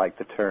 I like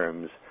the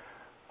terms,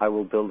 I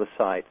will build a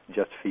site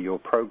just for your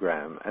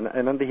program. And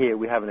under here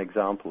we have an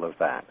example of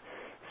that.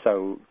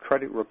 So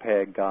Credit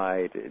Repair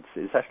Guide,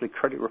 it's actually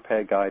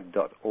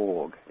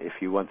creditrepairguide.org if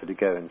you wanted to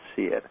go and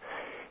see it.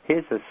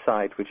 Here's a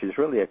site which is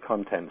really a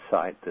content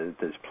site.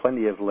 There's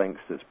plenty of links.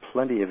 There's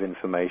plenty of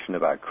information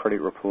about credit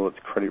reports,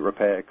 credit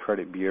repair,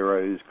 credit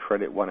bureaus,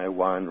 Credit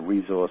 101,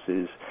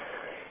 resources.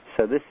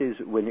 So this is,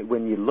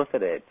 when you look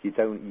at it, you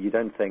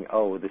don't think,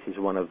 oh, this is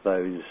one of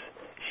those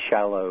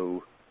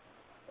shallow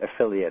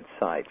affiliate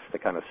sites, the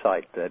kind of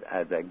site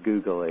that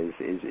Google is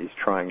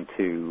trying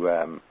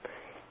to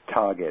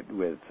target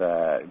with,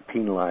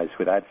 penalize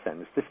with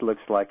AdSense. This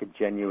looks like a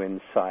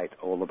genuine site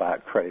all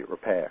about credit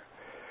repair.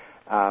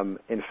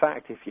 In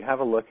fact, if you have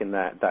a look in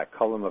that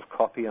column of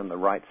copy on the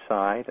right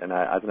side, and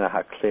I don't know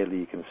how clearly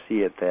you can see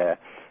it there,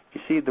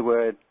 you see the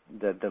word,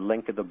 the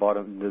link at the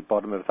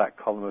bottom of that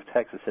column of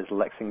text that says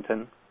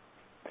Lexington?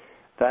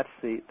 That's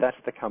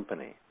the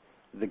company.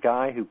 The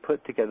guy who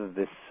put together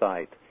this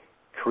site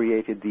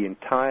created the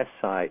entire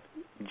site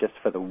just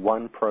for the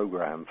one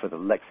program, for the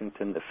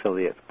Lexington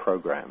affiliate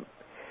program.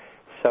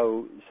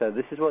 So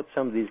this is what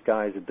some of these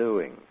guys are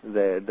doing.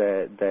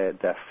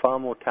 They're far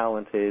more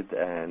talented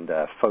and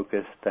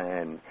focused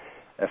than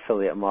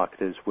affiliate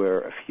marketers were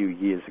a few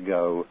years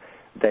ago.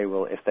 They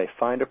will, if they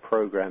find a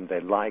program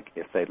they like,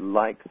 if they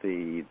like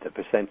the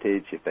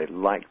percentage, if they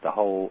like the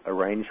whole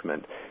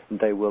arrangement,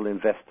 they will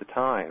invest the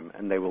time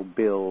and they will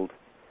build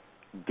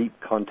deep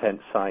content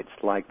sites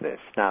like this.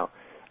 Now,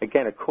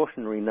 again, a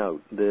cautionary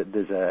note: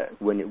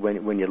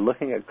 when you're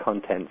looking at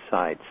content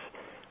sites,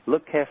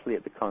 look carefully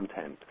at the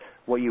content.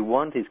 What you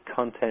want is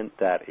content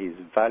that is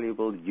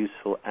valuable,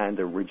 useful, and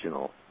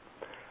original.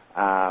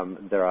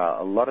 There are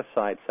a lot of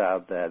sites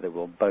out there that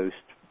will boast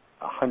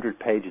 100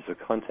 pages of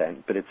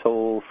content, but it's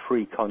all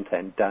free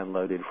content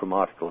downloaded from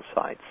article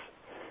sites.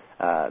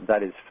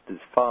 There's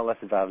far less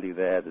value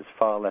there. There's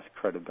far less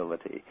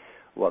credibility.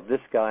 What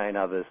this guy and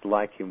others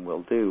like him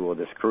will do, or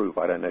this group,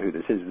 I don't know who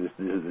this is,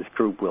 this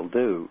group will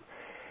do,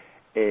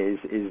 is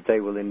they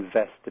will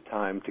invest the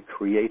time to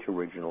create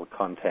original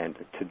content,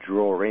 to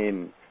draw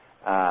in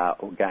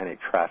organic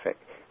traffic.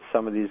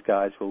 Some of these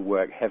guys will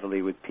work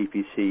heavily with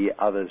PPC.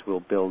 Others will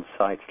build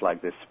sites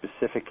like this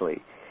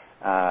specifically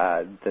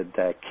that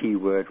they're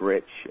keyword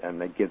rich, and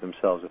they give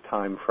themselves a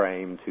time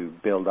frame to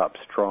build up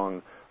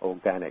strong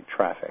organic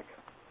traffic.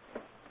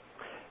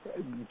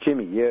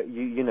 Jimmy,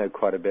 you know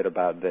quite a bit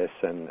about this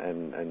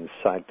and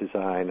site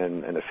design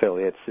and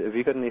affiliates. Have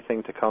you got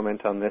anything to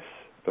comment on this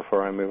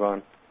before I move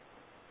on?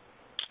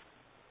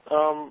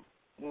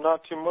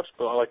 Not too much,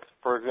 but like,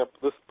 for example,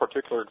 this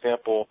particular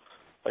example,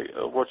 like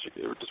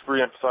just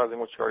re-emphasizing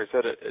what you already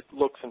said, it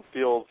looks and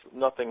feels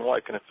nothing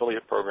like an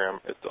affiliate program.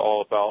 It's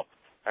all about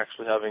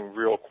actually having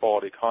real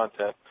quality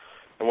content.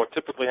 And what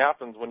typically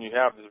happens when you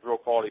have this real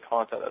quality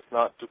content that's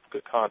not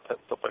duplicate content,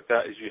 stuff like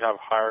that, is you have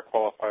higher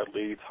qualified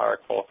leads, higher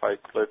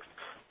qualified clicks,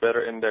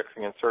 better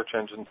indexing in search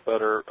engines,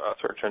 better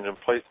search engine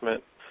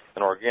placement,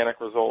 and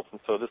organic results.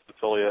 And so this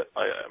affiliate,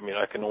 I mean,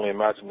 I can only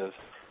imagine is,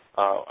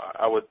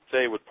 I would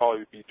say would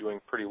probably be doing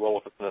pretty well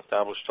if it's an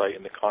established site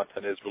and the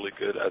content is really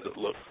good as it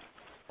looks.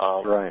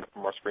 Right.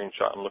 From our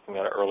screenshot and looking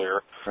at it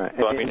earlier. Right.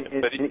 So,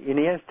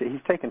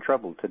 he's taken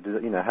trouble to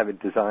have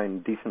it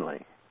designed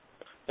decently.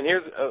 And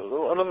here's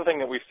another thing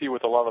that we see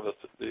with a lot of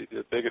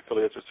the big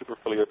affiliates or super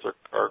affiliates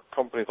or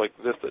companies like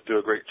this that do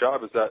a great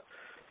job is that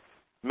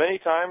many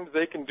times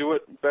they can do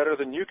it better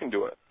than you can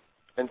do it.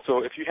 And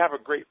so if you have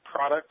a great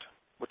product,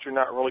 but you're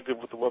not really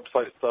good with the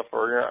website stuff,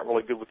 or you're not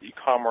really good with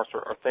e-commerce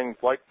or things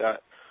like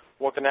that,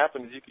 what can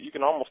happen is you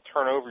can almost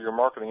turn over your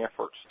marketing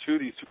efforts to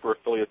these super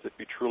affiliates if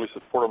you truly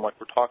support them like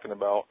we're talking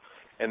about,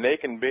 and they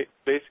can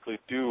basically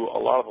do a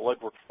lot of the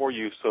legwork for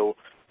you. So,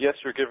 yes,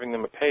 you're giving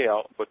them a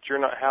payout, but you're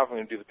not having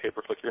to do the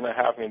pay-per-click. You're not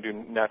having to do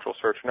natural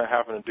search. You're not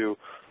having to do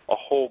a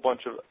whole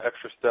bunch of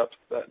extra steps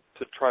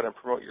to try to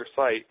promote your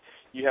site.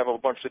 You have a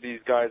bunch of these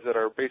guys that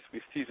are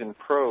basically seasoned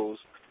pros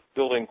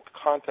building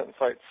content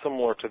sites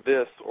similar to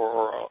this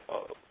or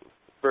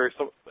very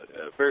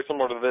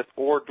similar to this,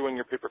 or doing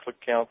your pay-per-click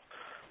counts,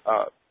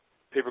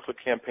 pay-per-click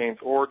campaigns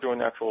or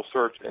doing actual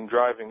search and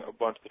driving a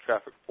bunch of the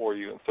traffic for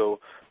you. And so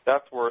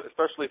that's where,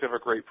 especially if you have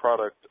a great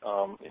product,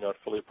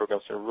 affiliate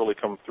programs can really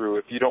come through.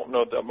 If you don't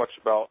know that much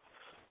about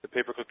the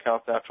pay-per-click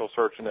counts, natural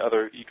search, and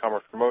other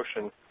e-commerce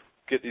promotion,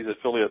 get these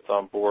affiliates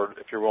on board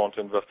if you're willing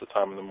to invest the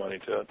time and the money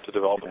to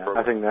develop a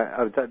program.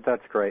 I think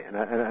that's great, and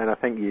I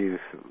think you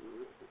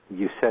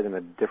said in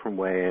a different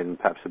way and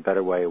perhaps a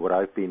better way what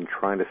I've been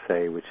trying to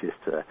say, which is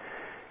to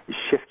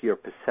shift your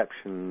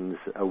perceptions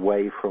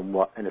away from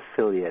what an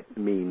affiliate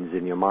means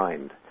in your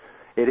mind.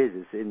 It is,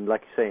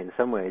 like you say, in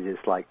some ways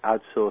it's like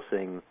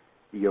outsourcing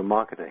your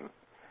marketing.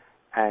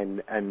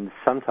 And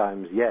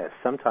sometimes, yes,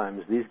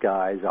 sometimes these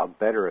guys are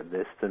better at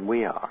this than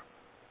we are.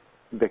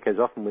 Because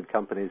often with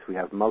companies we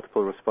have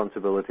multiple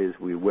responsibilities,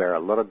 we wear a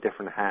lot of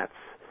different hats.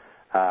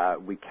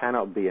 We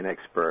cannot be an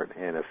expert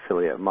in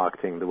affiliate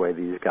marketing the way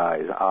these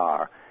guys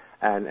are.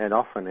 And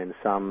often in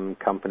some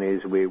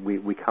companies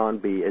we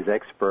can't be as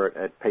expert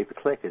at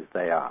pay-per-click as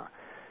they are.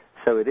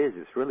 So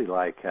it's really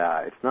like,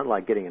 it's not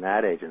like getting an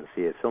ad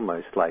agency, it's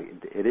almost like,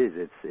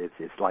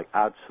 it's like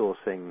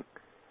outsourcing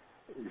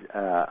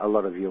a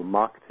lot of your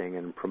marketing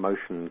and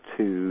promotion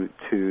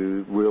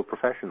to real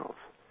professionals.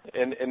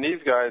 And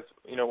these guys,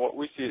 what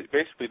we see,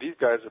 basically these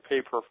guys are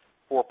paid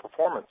for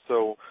performance.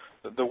 So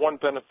the one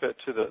benefit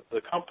to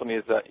the company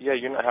is that,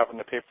 you're not having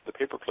to pay for the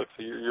pay-per-click,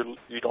 so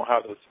you don't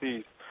have those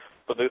fees.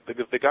 But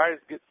the guys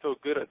get so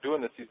good at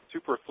doing this, these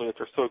super affiliates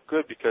are so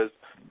good because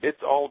it's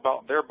all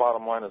about their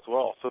bottom line as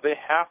well. So they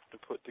have to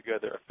put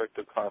together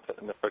effective content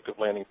and effective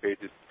landing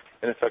pages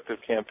and effective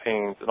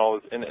campaigns and all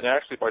this. And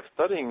actually by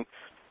studying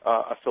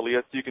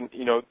affiliates, you can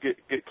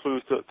get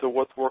clues to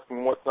what's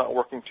working, what's not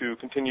working to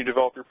continue to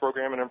develop your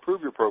program and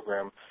improve your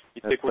program.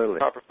 You take what the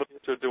top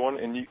affiliates are doing,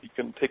 and you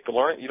can take the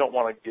learning. You don't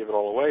want to give it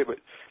all away, but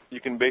you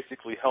can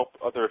basically help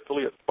other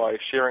affiliates by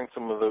sharing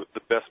some of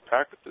the best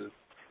practices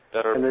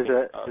that are. And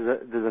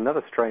there's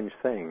another strange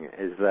thing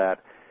is that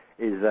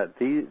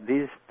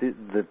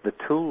the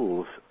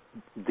tools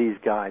these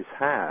guys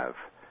have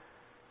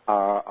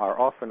are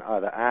often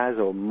either as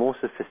or more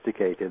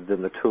sophisticated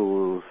than the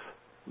tools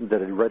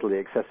that are readily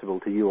accessible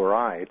to you or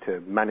I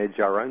to manage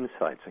our own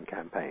sites and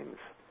campaigns.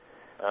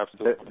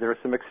 Absolutely. There are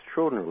some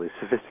extraordinarily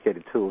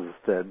sophisticated tools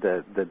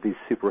that these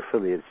super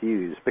affiliates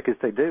use because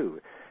they do.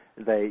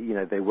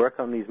 They work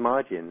on these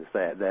margins.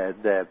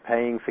 They're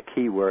paying for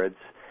keywords,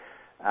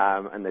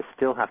 and they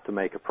still have to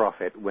make a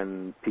profit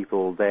when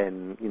people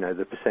then,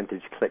 the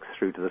percentage clicks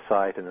through to the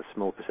site and a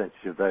small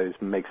percentage of those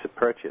makes a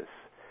purchase.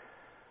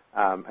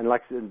 And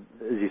like as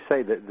you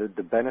say,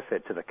 the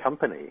benefit to the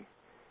company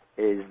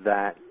is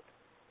that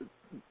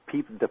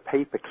the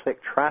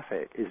pay-per-click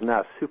traffic is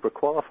now super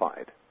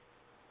qualified.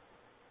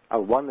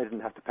 One, they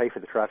didn't have to pay for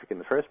the traffic in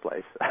the first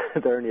place.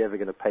 They're only ever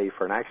going to pay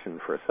for an action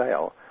for a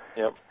sale.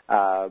 Yep.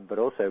 But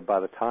also, by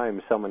the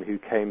time someone who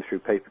came through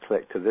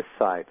pay-per-click to this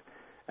site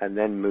and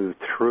then moved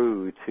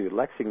through to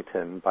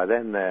Lexington, by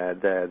then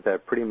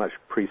they're pretty much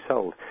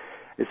pre-sold.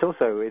 It's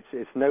also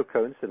it's no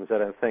coincidence, I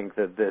don't think,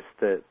 that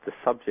the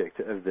subject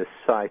of this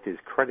site is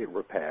credit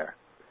repair,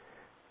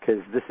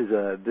 because this is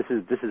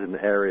an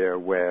area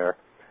where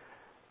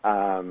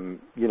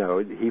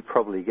he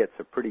probably gets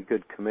a pretty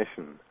good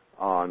commission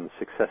on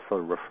successful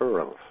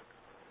referrals.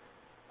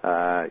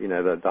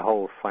 The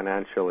whole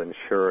financial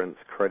insurance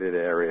credit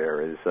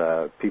area is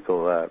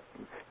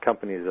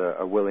companies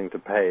are willing to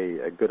pay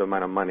a good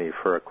amount of money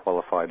for a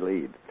qualified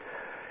lead.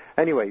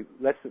 Anyway,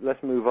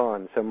 let's move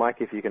on. So, Mike,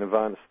 if you can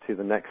advance to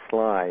the next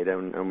slide,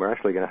 and we're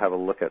actually going to have a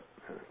look at,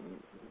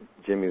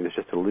 Jimmy was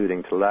just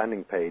alluding to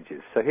landing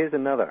pages. So here's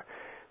another.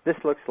 This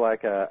looks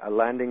like a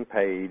landing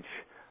page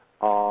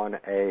on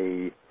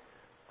a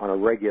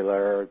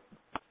regular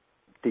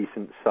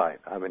decent site.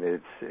 I mean,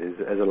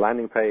 as a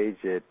landing page,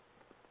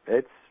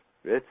 it's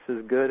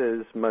as good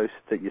as most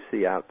that you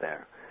see out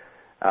there.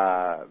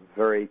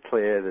 Very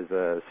clear. There's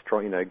a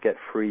strong, get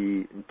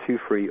two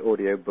free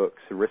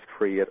audiobooks,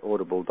 risk-free at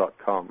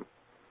audible.com.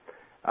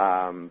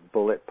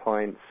 Bullet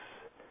points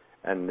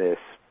and this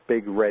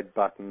big red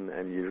button,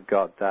 and you've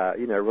got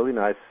really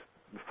nice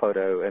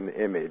photo and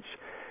image.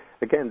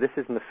 Again, this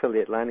is an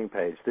affiliate landing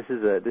page. This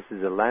is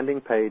a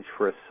landing page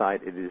for a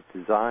site. It is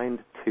designed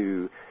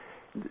to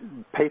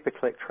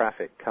pay-per-click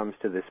traffic comes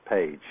to this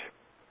page.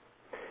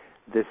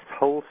 This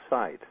whole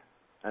site,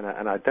 and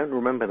I don't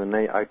remember the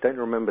name. I don't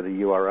remember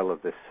the URL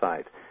of this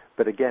site.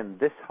 But again,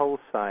 this whole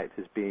site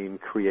has been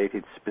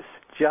created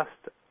just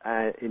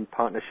in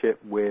partnership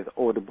with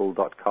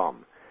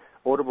Audible.com.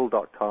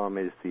 Audible.com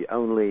is the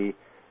only.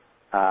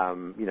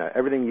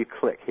 Everything you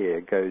click here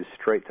goes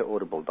straight to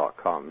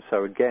Audible.com.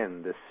 So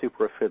again, this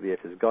super affiliate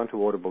has gone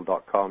to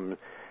Audible.com,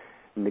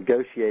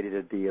 negotiated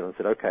a deal, and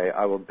said, okay,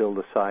 I will build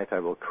a site, I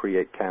will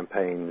create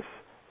campaigns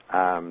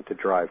to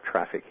drive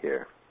traffic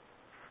here.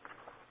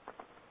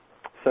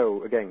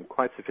 So again,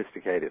 quite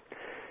sophisticated.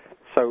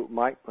 So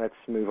Mike, let's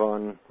move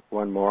on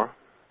one more.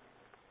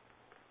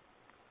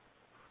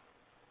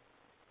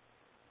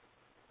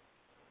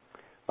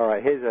 All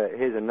right,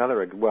 here's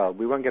another. Well,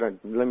 we won't get on.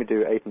 Let me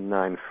do 8 and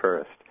 9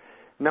 first.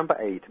 Number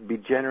 8, be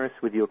generous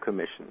with your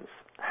commissions.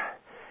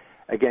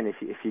 again,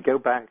 if you go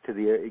back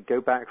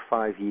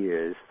 5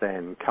 years,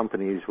 then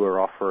companies were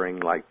offering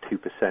like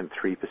 2%,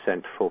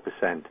 3%,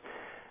 4%,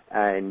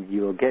 and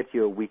you'll get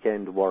your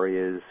weekend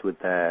warriors with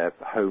their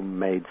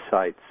homemade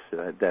sites,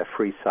 their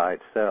free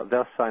sites.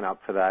 They'll sign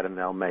up for that and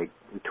they'll make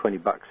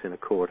 $20 in a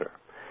quarter.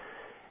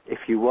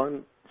 If you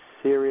want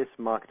serious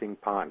marketing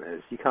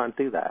partners, you can't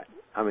do that.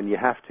 I mean, you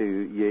have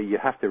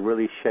to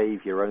really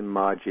shave your own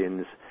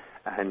margins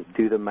and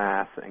do the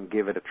math and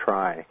give it a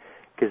try,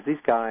 because these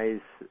guys,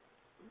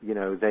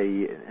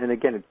 and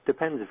again, it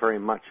depends very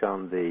much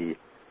on the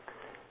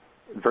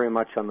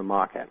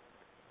market.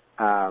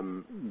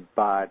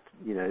 But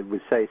we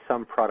say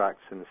some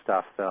products and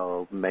stuff,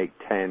 they'll make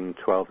 10,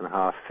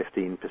 12.5%,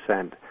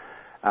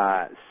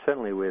 15%.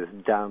 Certainly with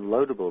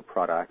downloadable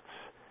products,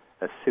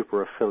 a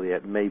super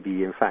affiliate may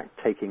be, in fact,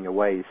 taking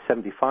away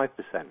 75%.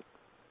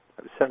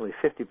 Certainly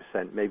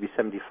 50%, maybe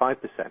 75%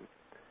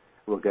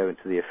 will go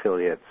into the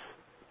affiliate's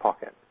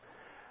pocket.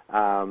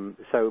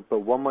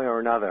 But one way or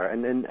another,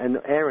 and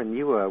Aaron,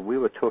 we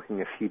were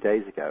talking a few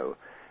days ago,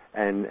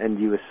 and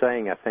you were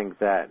saying, I think,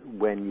 that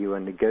when you are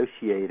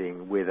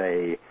negotiating with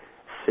a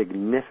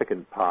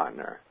significant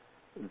partner,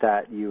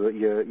 that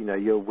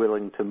you're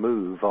willing to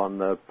move on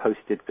the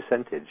posted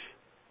percentage.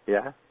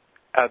 Yeah.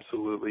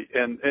 Absolutely,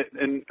 and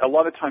a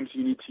lot of times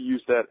you need to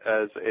use that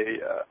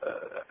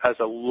as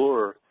a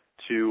lure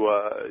to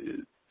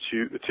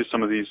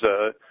some of these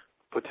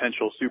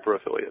potential super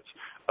affiliates.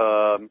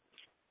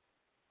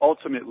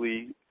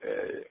 Ultimately,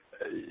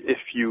 if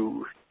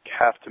you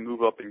have to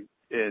move up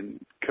in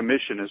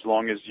commission, as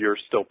long as you're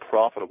still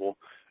profitable,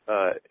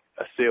 a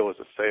sale is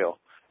a sale.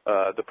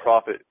 The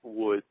profit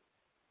would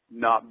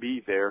not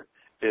be there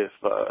if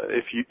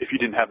you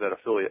didn't have that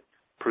affiliate,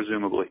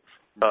 presumably,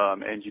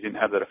 and you didn't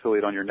have that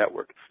affiliate on your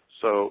network.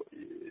 So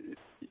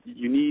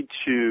you need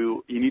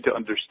to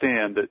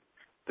understand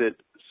that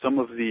some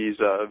of these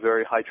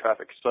very high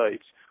traffic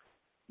sites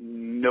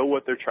know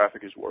what their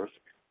traffic is worth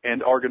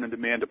and are going to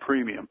demand a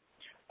premium.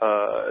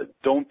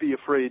 Don't be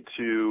afraid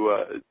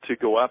to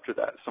go after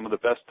that. Some of the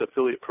best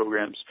affiliate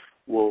programs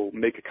will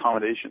make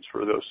accommodations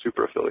for those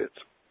super affiliates.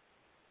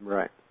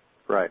 Right.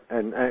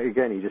 And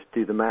again, you just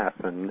do the math,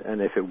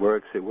 and if it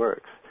works, it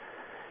works.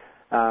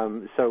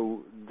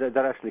 So that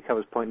actually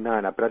covers point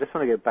 9. But I just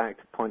want to go back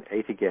to point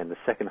 8 again, the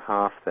second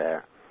half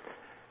there.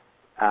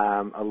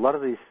 A lot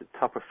of these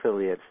top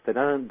affiliates, they're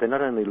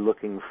not only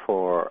looking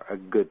for a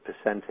good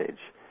percentage,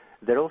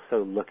 they're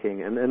also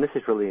looking, and this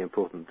is really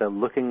important, they're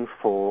looking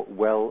for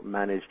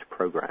well-managed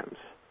programs.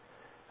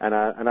 And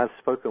I've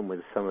spoken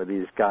with some of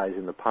these guys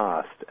in the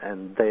past,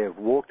 and they have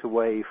walked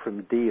away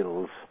from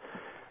deals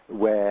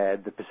where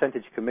the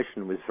percentage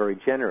commission was very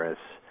generous,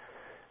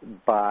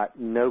 but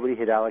nobody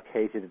had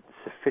allocated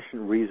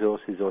sufficient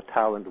resources or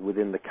talent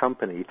within the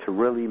company to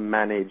really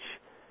manage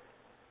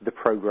the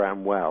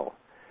program well.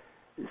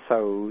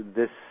 So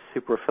this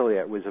super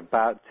affiliate was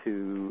about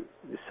to,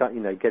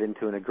 get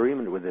into an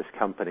agreement with this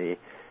company,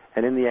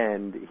 and in the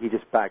end, he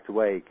just backed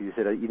away. He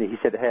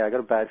said, "Hey, I got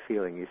a bad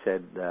feeling." He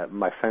said,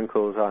 "My phone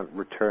calls aren't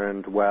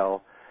returned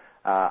well.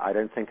 I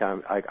don't think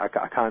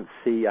I can't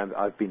see.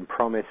 I've been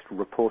promised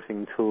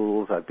reporting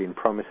tools. I've been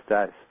promised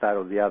that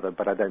or the other,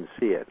 but I don't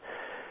see it."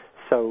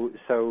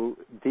 So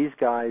these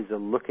guys are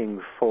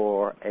looking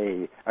for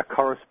a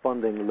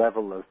corresponding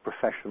level of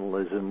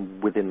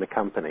professionalism within the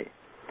company.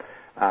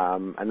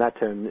 And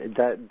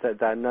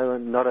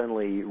that not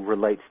only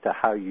relates to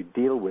how you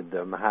deal with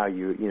them, how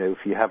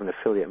if you have an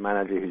affiliate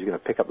manager who's going to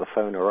pick up the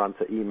phone or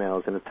answer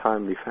emails in a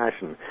timely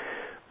fashion,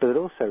 but it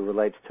also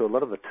relates to a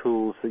lot of the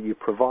tools that you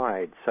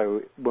provide.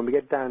 So when we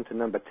get down to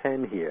number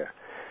 10 here,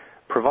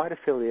 provide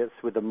affiliates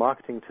with the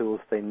marketing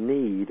tools they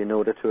need in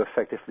order to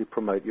effectively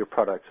promote your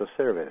products or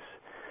service.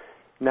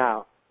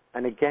 Now,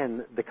 and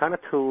again, the kind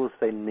of tools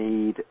they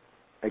need,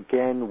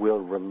 again, will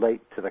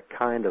relate to the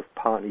kind of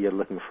partner you're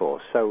looking for.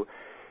 So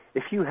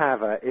if you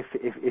have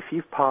if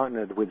you've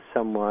partnered with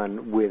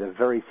someone with a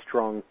very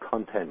strong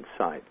content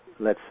site,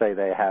 let's say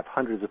they have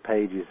hundreds of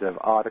pages of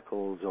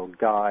articles or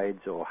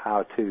guides or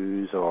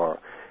how-tos or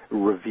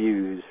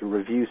reviews,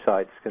 review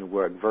sites can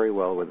work very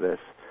well with this.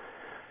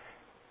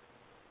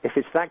 If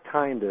it's that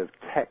kind of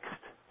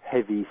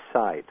text-heavy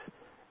site,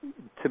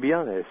 to be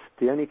honest,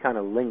 the only kind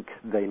of link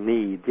they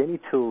need, the only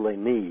tool they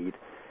need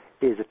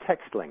is a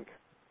text link.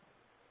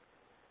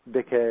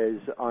 Because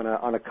on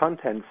a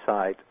content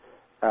site,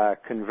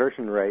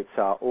 conversion rates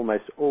are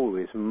almost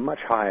always much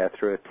higher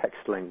through a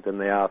text link than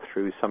they are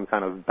through some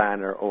kind of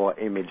banner or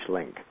image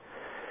link.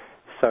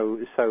 So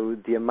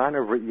the amount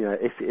of,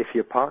 if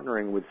you're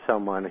partnering with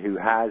someone who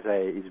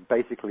is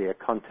basically a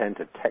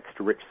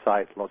text-rich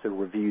site, lots of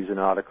reviews and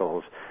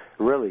articles,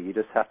 really you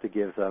just have to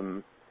give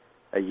them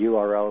a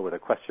URL with a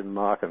question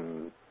mark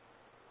and,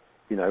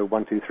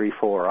 1, 2, 3,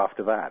 4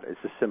 after that. It's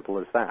as simple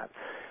as that.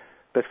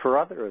 But for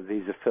other of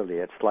these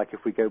affiliates, like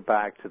if we go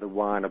back to the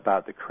one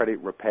about the credit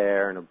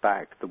repair and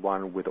back to the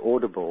one with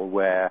Audible,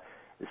 where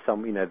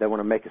they want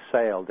to make a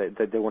sale,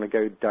 they want to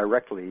go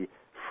directly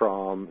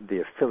from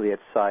the affiliate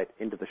site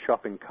into the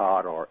shopping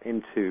cart or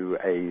into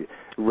a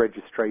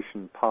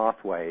registration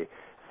pathway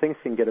things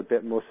can get a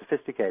bit more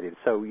sophisticated.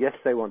 So yes,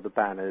 they want the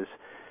banners.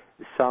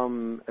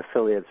 Some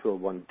affiliates will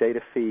want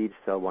data feeds.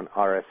 They'll want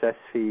RSS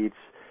feeds.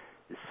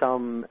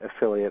 Some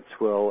affiliates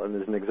will, and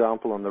there's an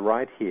example on the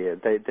right here,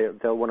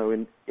 they'll want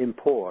to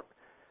import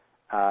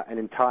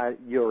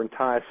your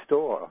entire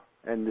store.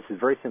 And this is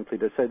very simply,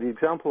 so the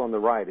example on the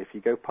right, if you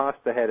go past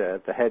the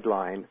header, the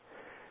headline,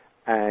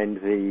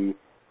 and the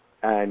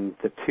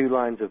 2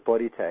 lines of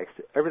body text,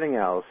 everything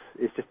else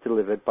is just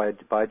delivered by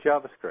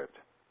JavaScript.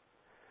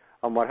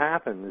 And what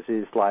happens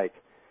is, like,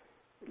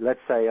 let's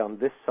say on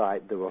this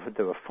site there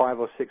were 5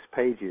 or 6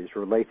 pages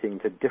relating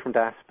to different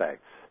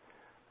aspects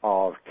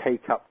of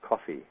K-Cup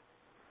coffee.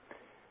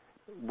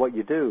 What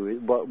you do,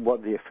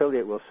 what the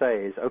affiliate will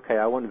say is, okay,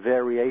 I want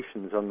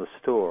variations on the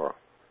store.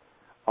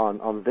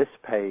 On this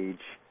page,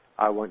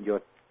 I want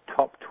your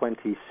top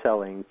 20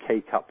 selling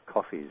K-Cup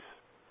coffees.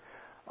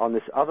 On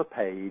this other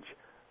page,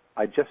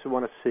 I just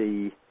want to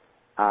see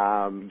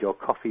your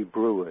coffee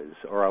brewers,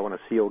 or I want to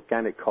see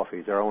organic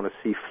coffees, or I want to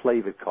see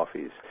flavored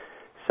coffees.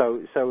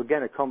 So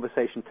again, a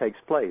conversation takes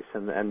place,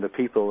 and the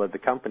people at the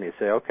company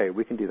say, okay,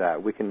 we can do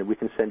that. We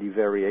can send you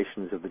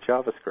variations of the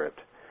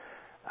JavaScript.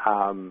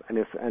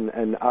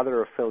 And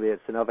other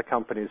affiliates and other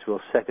companies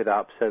will set it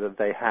up so that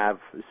they have,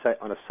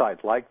 on a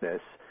site like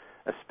this,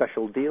 a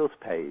special deals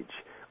page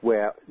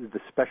where the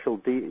special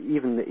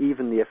even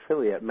the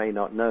affiliate may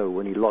not know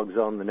when he logs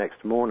on the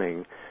next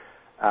morning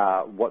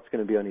what's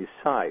going to be on his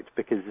site,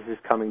 because this is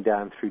coming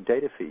down through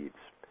data feeds.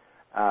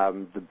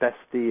 The best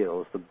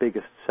deals, the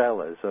biggest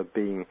sellers are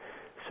being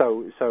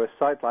so a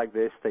site like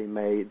this, they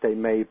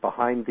may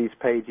behind these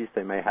pages,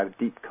 they may have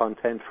deep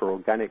content for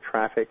organic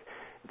traffic.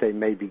 They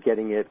may be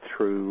getting it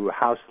through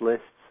house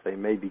lists. They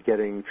may be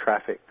getting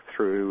traffic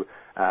through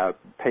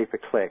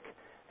pay-per-click.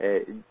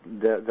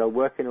 They'll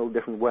work in all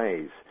different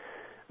ways.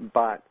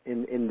 But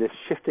in this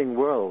shifting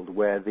world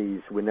where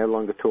we're no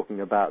longer talking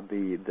about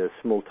the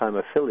small-time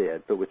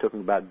affiliate, but we're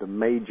talking about the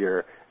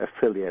major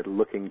affiliate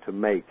looking to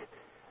make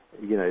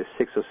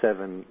 6 or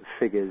 7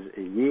 figures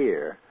a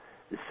year,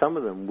 some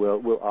of them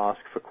will ask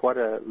for quite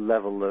a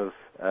level of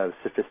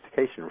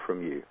sophistication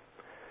from you.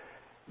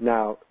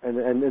 Now,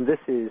 and this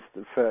is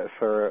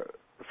for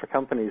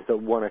companies that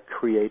want to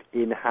create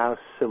in-house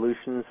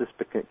solutions. This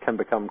can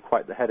become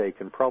quite the headache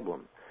and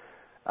problem,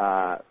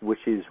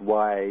 which is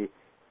why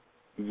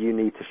you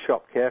need to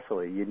shop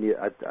carefully. You need,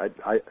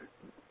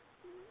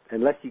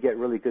 unless you get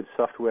really good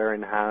software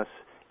in-house,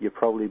 you're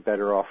probably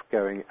better off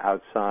going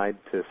outside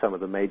to some of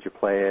the major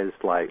players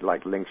like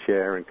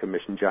Linkshare and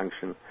Commission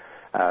Junction,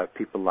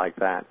 people like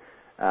that,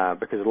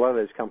 because a lot of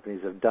those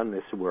companies have done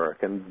this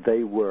work, and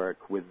they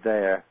work with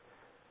their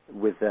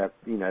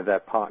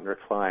partner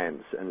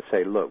clients and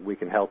say, look, we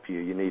can help you.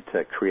 You need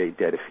to create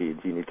data feeds.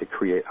 You need to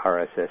create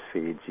RSS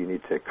feeds. You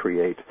need to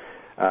create,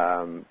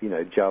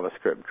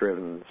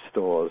 JavaScript-driven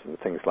stores and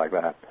things like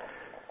that.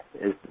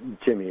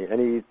 Jimmy,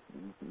 do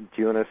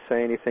you want to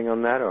say anything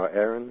on that, or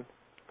Aaron?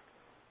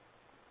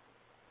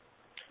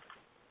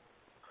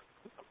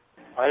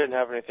 I didn't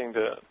have anything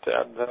to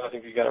add to that. I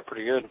think you got it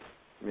pretty good.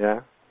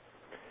 Yeah.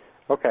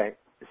 Okay.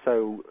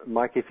 So,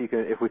 Mike,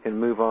 if we can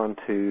move on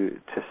to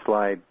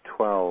slide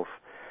 12.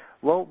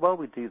 Well, while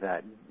we do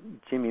that,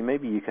 Jimmy,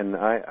 maybe you can.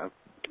 I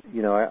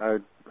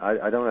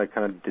don't want to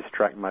kind of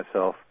distract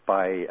myself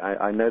by.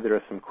 I know there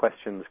are some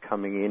questions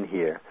coming in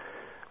here.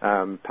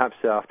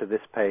 Perhaps after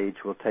this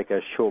page, we'll take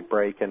a short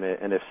break, and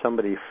if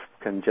somebody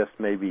can just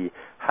maybe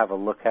have a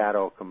look at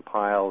or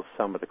compile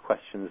some of the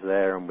questions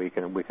there, and we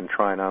can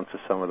try and answer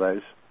some of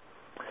those.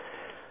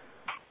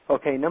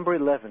 Okay, number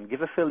 11,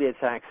 give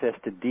affiliates access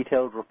to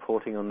detailed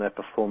reporting on their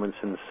performance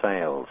and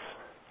sales.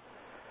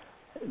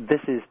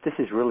 This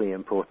is really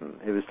important.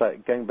 It was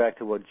like going back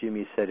to what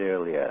Jimmy said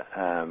earlier.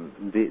 A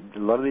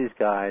lot of these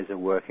guys are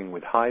working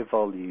with high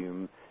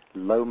volume,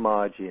 low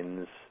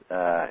margins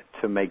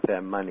to make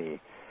their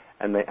money,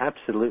 and they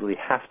absolutely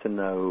have to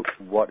know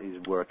what is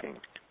working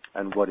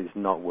and what is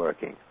not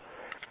working.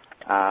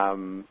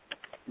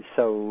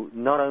 So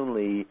not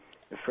only,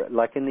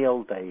 like in the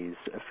old days,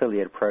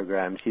 affiliate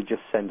programs, you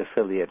just send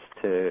affiliates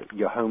to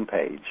your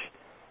homepage.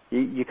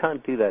 You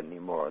can't do that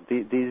anymore.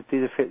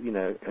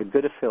 A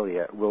good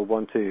affiliate will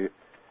want to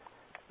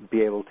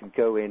be able to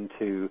go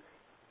into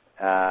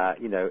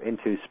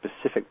into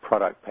specific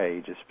product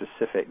page, a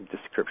specific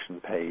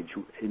description page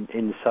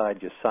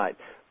inside your site.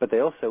 But they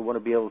also want to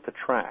be able to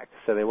track.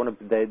 So they're going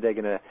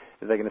to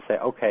say,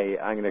 okay,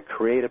 I'm going to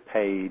create a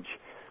page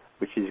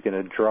which is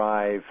going to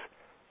drive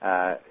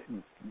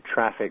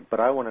traffic, but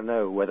I want to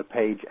know whether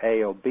page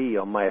A or B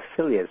on my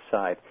affiliate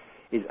site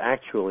is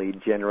actually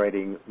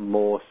generating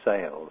more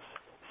sales.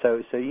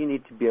 So you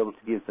need to be able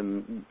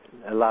to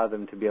allow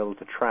them to be able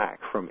to track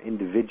from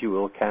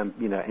individual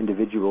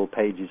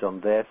pages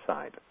on their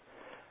site.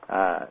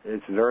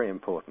 It's very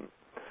important.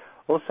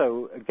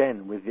 Also,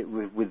 again,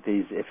 with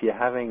these, if you're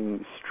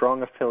having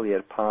strong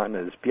affiliate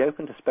partners, be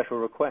open to special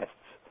requests.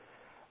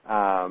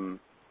 Some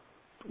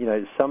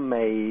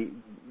may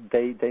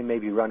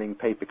be running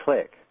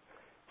pay-per-click,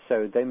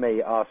 so they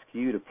may ask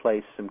you to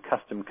place some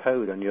custom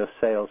code on your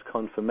sales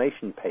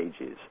confirmation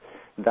pages.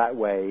 that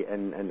way,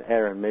 and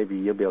Aaron, maybe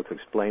you'll be able to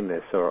explain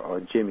this,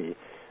 or Jimmy,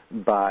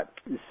 but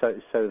so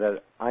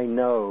that I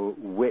know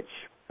which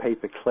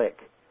pay-per-click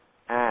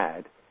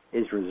ad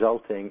is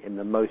resulting in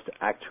the most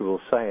actual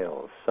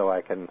sales, so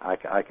I can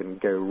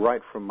go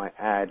right from my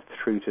ad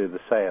through to the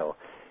sale.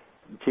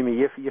 Jimmy,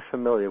 you're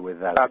familiar with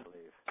that, I believe.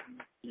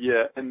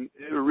 Yeah, and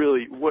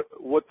really,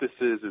 what this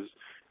is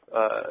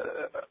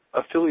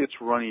affiliates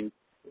running.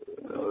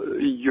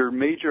 Your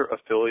major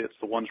affiliates,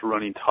 the ones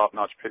running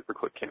top-notch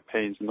pay-per-click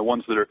campaigns, and the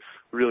ones that are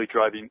really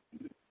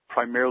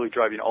primarily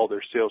driving all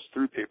their sales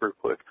through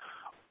pay-per-click,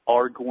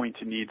 are going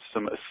to need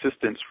some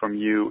assistance from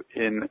you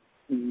in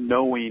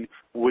knowing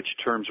which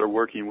terms are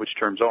working, which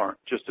terms aren't.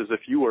 Just as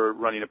if you were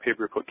running a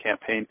pay-per-click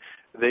campaign,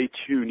 they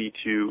too need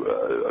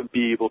to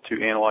be able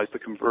to analyze the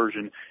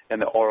conversion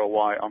and the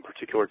ROI on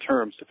particular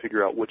terms to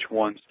figure out which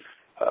ones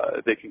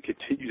they can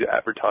continue to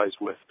advertise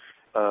with.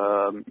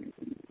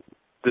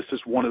 This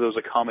is one of those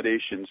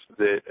accommodations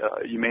that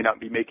you may not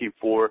be making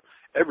for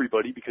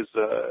everybody, because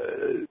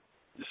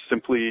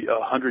simply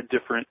 100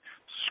 different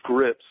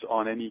scripts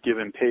on any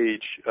given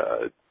page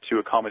to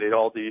accommodate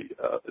all the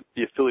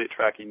affiliate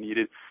tracking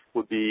needed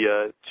would be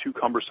too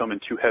cumbersome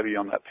and too heavy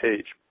on that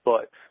page.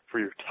 But for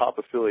your top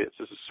affiliates,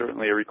 this is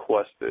certainly a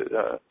request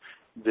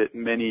that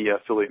many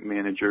affiliate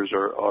managers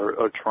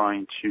are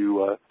trying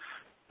to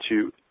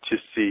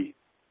see.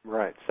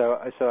 Right. So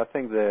I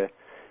think the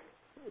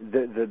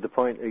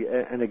point,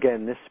 and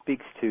again, this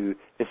speaks to,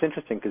 it's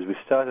interesting because we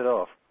started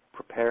off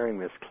preparing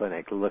this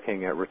clinic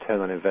looking at return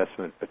on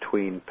investment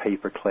between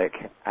pay-per-click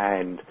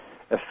and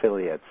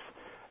affiliates.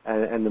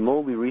 And the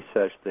more we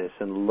researched this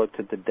and looked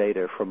at the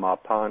data from our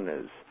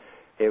partners,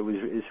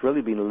 it's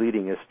really been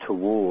leading us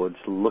towards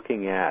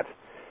looking at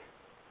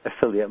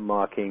affiliate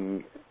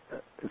marketing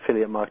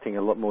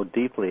a lot more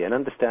deeply, and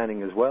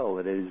understanding as well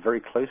that it is very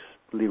closely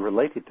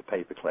related to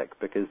pay-per-click,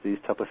 because these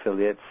top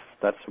affiliates,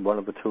 that's one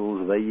of the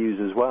tools they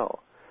use as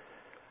well.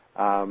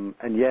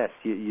 And yes,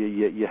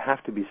 you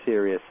have to be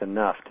serious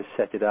enough to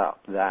set it up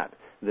that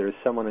there is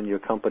someone in your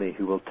company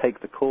who will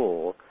take the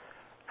call,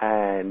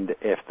 and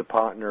if the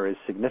partner is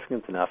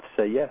significant enough to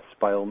say, yes,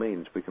 by all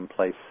means, we can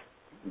place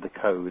the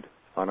code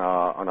on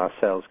our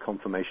sales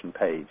confirmation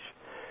page.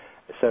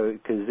 So,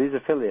 because these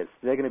affiliates,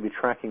 they're going to be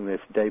tracking this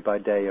day by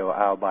day or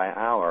hour by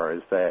hour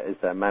as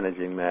they're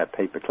managing their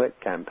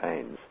pay-per-click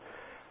campaigns.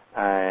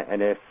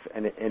 And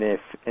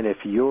if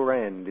your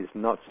end is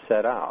not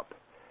set up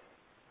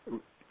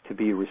to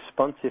be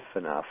responsive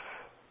enough,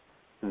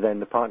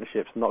 then the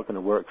partnership's not going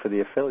to work for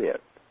the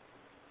affiliate.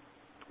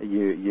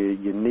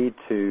 You need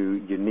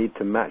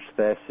to match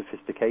their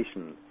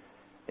sophistication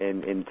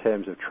in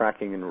terms of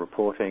tracking and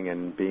reporting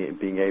and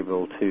being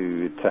able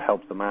to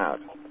help them out.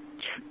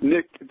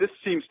 Nick, this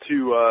seems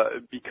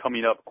to be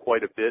coming up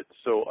quite a bit,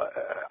 so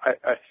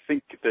I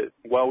think that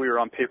while we were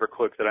on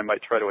pay-per-click that I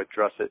might try to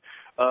address it.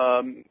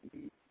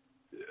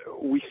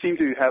 We seem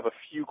to have a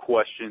few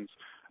questions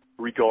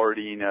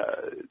regarding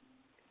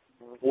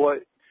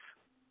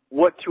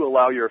what to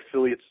allow your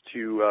affiliates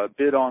to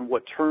bid on,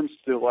 what terms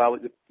to allow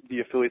the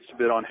affiliates to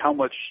bid on, how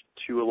much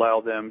to allow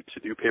them to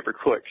do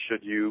pay-per-click.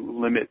 Should you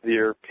limit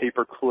their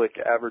pay-per-click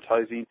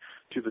advertising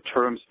to the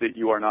terms that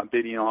you are not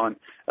bidding on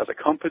as a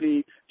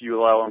company? Do you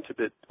allow them to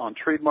bid on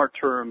trademark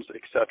terms,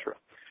 etc.?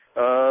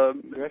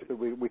 Actually,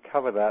 we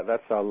cover that.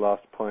 That's our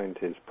last point,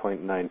 is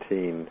point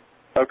 19.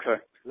 Okay.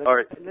 All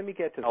right. Let me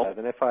get to that.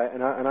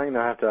 And I'm going to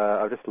have to.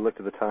 I've just looked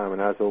at the time,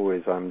 and as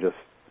always, I'm just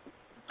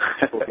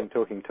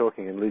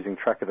talking, and losing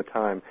track of the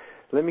time.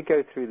 Let me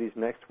go through these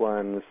next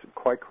ones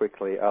quite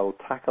quickly. I'll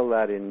tackle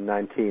that in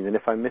 19, and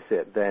if I miss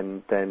it,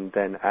 then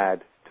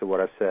add to what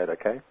I've said.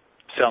 Okay?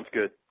 Sounds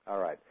good. All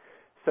right.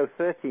 So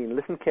 13.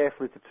 Listen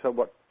carefully to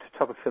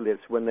top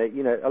affiliates when they,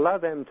 allow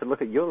them to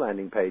look at your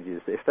landing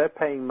pages. If they're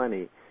paying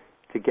money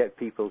to get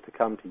people to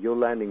come to your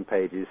landing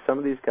pages, some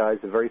of these guys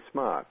are very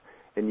smart,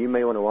 and you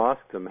may want to ask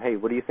them, hey,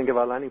 what do you think of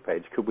our landing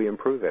page? Could we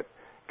improve it?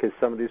 Because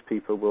some of these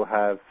people will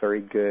have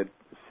very good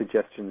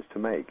suggestions to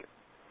make.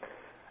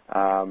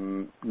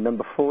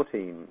 Number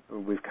 14,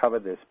 we've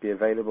covered this. Be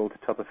available to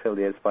top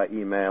affiliates by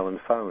email and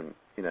phone.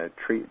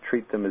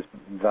 Treat them as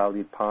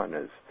valued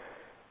partners.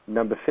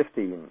 Number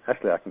 15,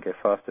 actually I can go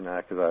faster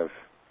now because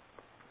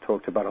I've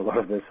talked about a lot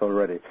of this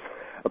already.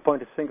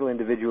 Appoint a single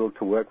individual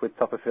to work with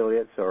top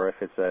affiliates, or if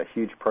it's a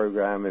huge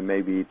program, it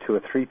may be 2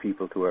 or 3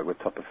 people to work with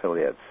top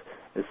affiliates,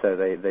 so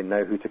they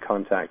know who to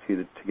contact, who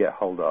to get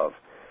hold of.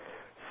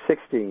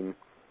 16,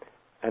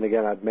 and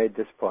again, I've made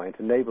this point,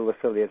 enable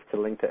affiliates to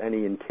link to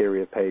any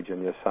interior page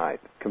on your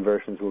site.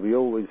 Conversions will be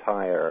always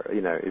higher.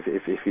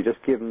 If you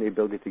just give them the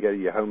ability to go to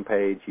your home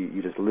page,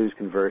 you just lose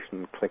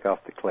conversion click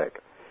after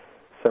click.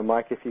 So,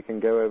 Mike, if you can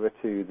go over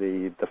to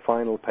the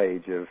final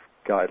page of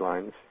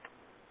guidelines.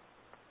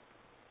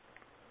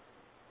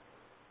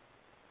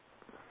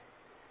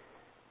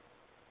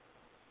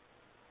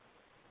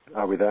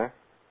 Are we there?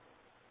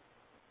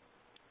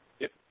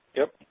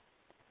 Yep.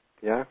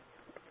 Yeah?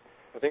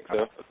 I think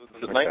so. Is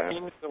it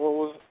 19? Okay.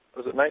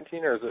 Was it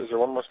 19, or is there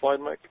one more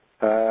slide, Mike?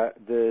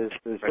 There's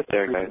right just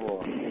there, 3 guys.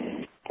 more.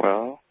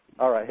 Well,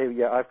 All right, here,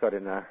 yeah, I've got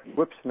it now.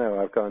 Whoops,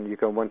 no, you've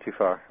gone one too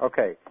far.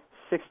 Okay,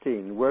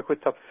 16, work with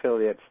top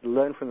affiliates,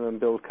 learn from them, and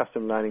build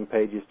custom landing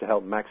pages to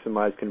help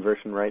maximize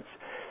conversion rates.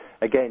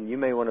 Again, you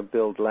may want to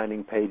build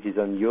landing pages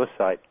on your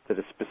site that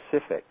are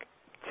specific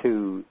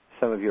to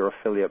some of your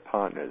affiliate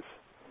partners.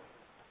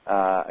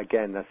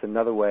 Again, that's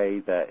another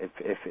way that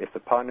if the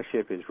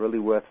partnership is really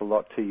worth a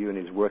lot to you and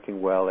is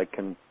working well, it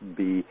can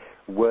be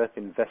worth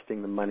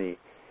investing the money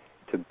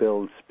to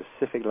build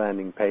specific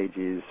landing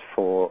pages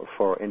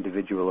for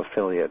individual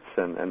affiliates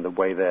and the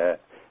way they're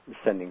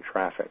sending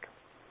traffic.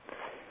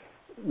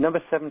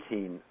 Number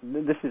 17,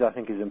 this is, I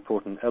think, is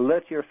important.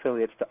 Alert your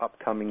affiliates to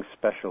upcoming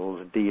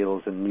specials,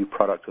 deals, and new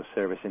product or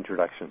service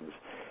introductions.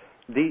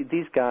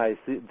 These guys,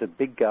 the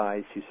big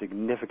guys who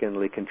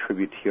significantly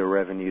contribute to your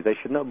revenue, they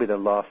should not be the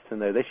last to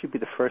know. They should be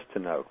the first to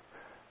know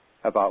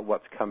about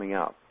what's coming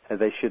up. And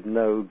they should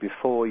know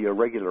before your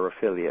regular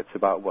affiliates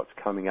about what's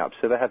coming up.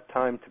 So they have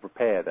time to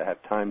prepare. They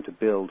have time to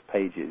build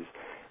pages.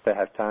 They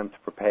have time to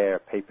prepare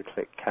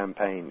pay-per-click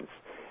campaigns.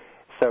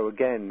 So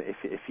again,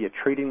 if you're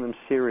treating them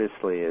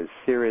seriously as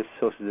serious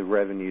sources of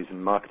revenues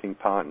and marketing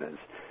partners,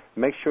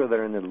 make sure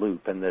they're in the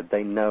loop and that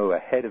they know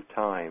ahead of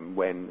time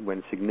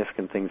when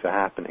significant things are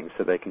happening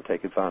so they can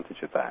take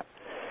advantage of that.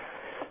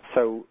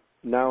 So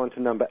now on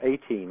to number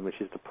 18,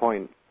 which is the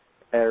point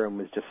Aaron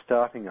was just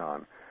starting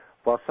on.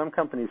 While some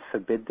companies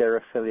forbid their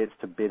affiliates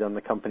to bid on the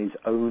company's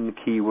own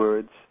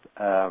keywords,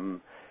 and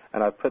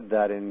I put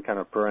that in kind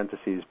of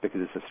parentheses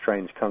because it's a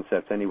strange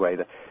concept anyway,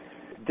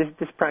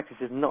 this practice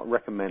is not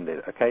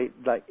recommended, okay?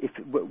 Like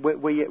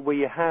where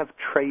you have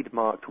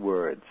trademarked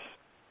words,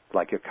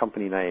 like your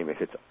company name, if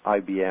it's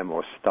IBM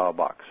or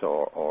Starbucks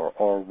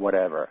or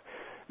whatever,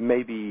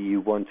 maybe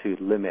you want to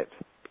limit,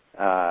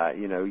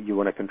 you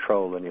want to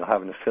control, and you'll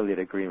have an affiliate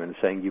agreement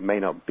saying you may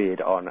not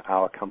bid on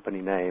our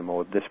company name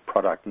or this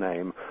product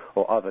name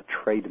or other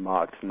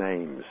trademarked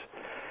names.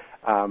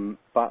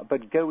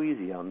 But go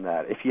easy on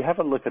that. If you have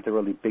a look at the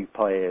really big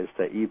players,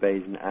 the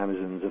eBays and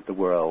Amazons of the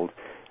world,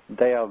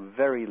 they are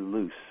very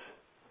loose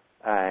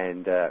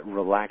and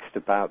relaxed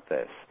about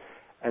this.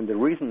 And the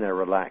reason they're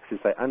relaxed is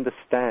they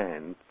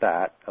understand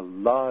that a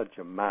large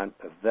amount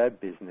of their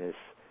business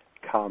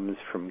comes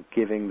from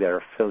giving their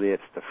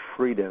affiliates the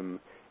freedom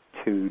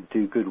to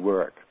do good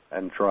work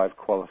and drive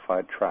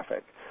qualified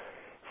traffic.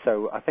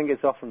 So I think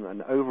it's often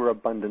an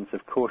overabundance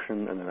of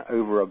caution and an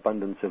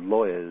overabundance of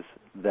lawyers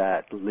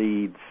that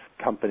leads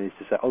companies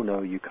to say, oh,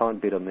 no, you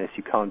can't bid on this,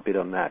 you can't bid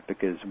on that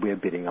because we're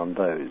bidding on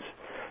those.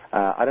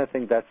 I don't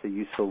think that's a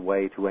useful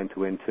way to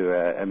enter into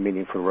a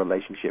meaningful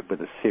relationship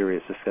with a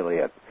serious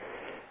affiliate.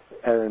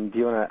 Aaron, do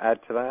you want to add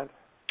to that?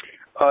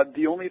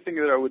 The only thing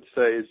that I would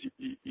say is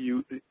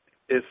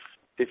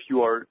if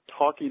you are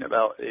talking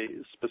about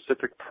a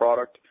specific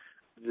product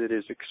that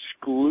is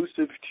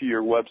exclusive to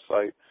your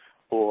website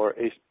or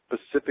a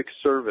specific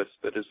service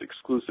that is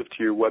exclusive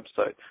to your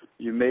website,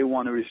 you may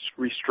want to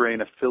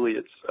restrain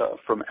affiliates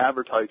from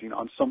advertising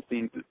on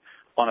something,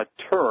 on a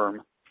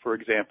term, for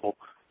example,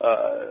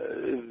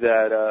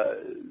 that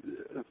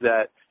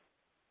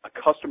a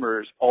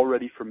customer is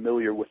already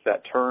familiar with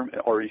that term,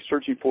 already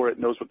searching for it,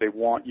 knows what they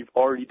want. You've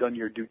already done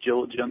your due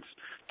diligence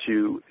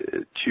to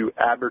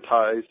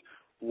advertise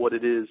what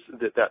it is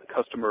that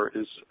customer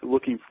is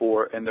looking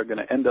for, and they're going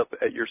to end up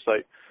at your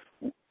site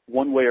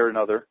one way or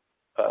another.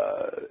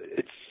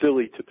 It's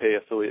silly to pay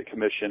affiliate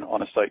commission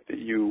on a site that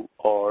you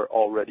are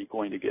already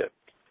going to get.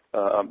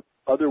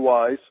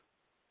 Otherwise,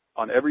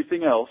 on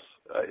everything else,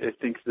 I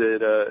think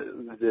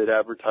that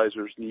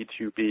advertisers need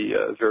to be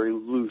very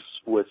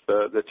loose with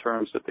the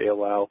terms that they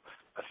allow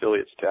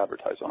affiliates to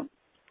advertise on.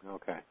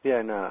 Okay.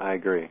 Yeah, no, I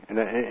agree. And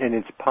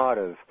it's part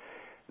of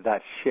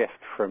that shift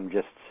from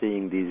just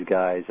seeing these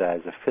guys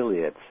as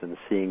affiliates and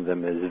seeing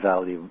them as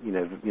value,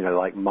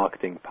 like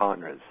marketing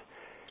partners.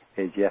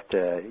 Is you have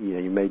to,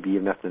 you maybe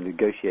even have to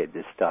negotiate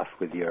this stuff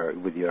with your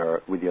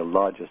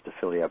largest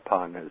affiliate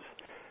partners,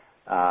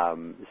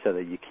 so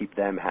that you keep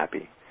them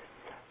happy.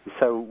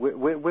 So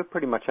we're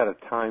pretty much out of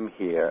time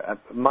here.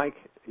 Mike,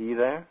 are you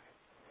there?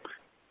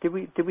 Did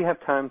we have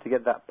time to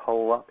get that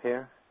poll up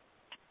here?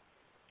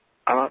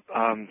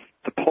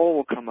 The poll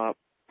will come up,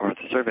 or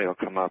the survey will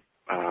come up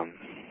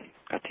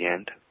at the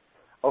end.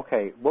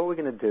 Okay. What we're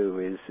going to do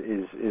is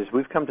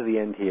we've come to the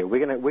end here.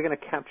 We're going to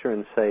capture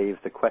and save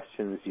the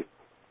questions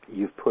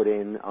you've put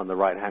in on the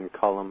right-hand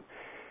column.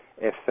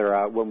 If there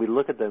are, when we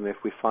look at them,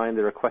 if we find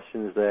there are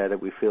questions there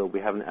that we feel we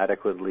haven't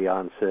adequately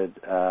answered,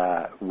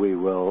 we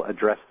will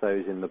address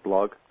those in the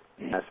blog.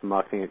 That's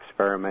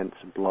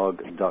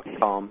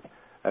marketingexperimentsblog.com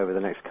over the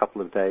next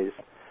couple of days.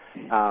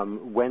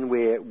 When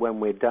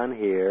we're done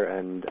here,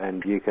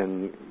 and you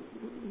can,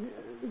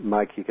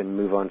 Mike, you can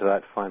move on to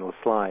that final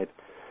slide.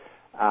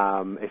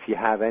 If you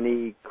have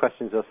any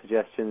questions or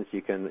suggestions,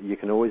 you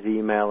can always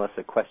email us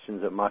at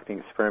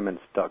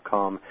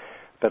questions@marketingexperiments.com.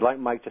 But like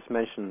Mike just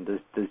mentioned,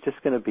 there's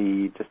just going to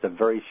be just a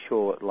very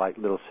short,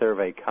 little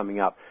survey coming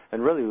up,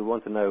 and really we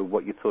want to know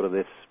what you thought of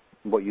this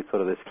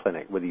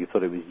clinic, whether you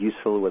thought it was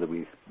useful, whether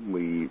we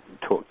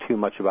talked too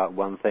much about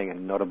one thing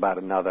and not about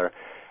another,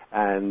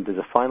 And there's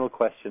a final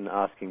question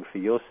asking for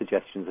your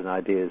suggestions and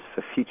ideas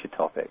for future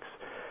topics.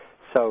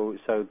 So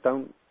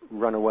don't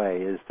run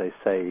away, as they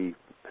say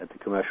at the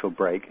commercial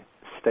break.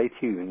 Stay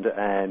tuned,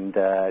 and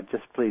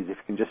just please, if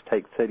you can just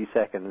take 30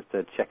 seconds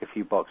to check a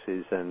few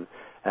boxes and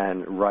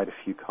write a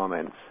few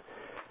comments.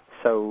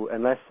 So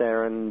unless,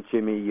 Aaron,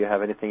 Jimmy, you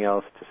have anything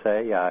else to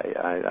say,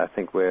 I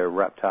think we're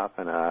wrapped up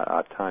and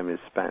our time is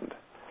spent.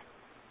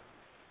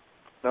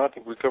 No, I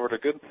think we covered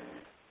it good.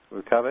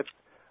 We covered?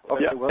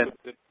 Okay, yeah, well,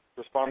 the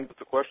response to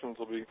the questions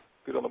will be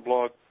good on the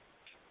blog.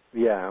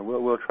 Yeah,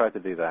 we'll try to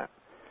do that.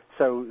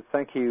 So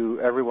thank you,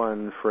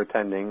 everyone, for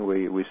attending.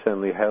 We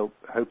certainly hope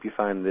you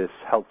find this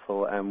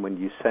helpful. And when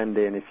you send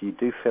in, if you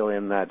do fill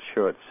in that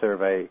short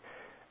survey,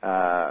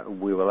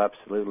 we will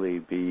absolutely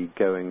be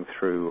going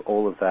through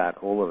all of that,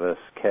 all of us,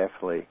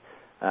 carefully,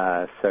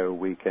 so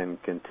we can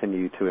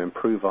continue to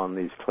improve on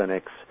these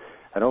clinics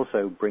and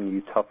also bring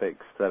you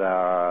topics that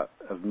are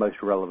of most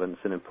relevance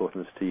and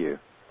importance to you.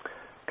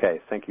 Okay,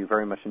 thank you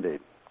very much indeed.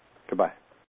 Goodbye.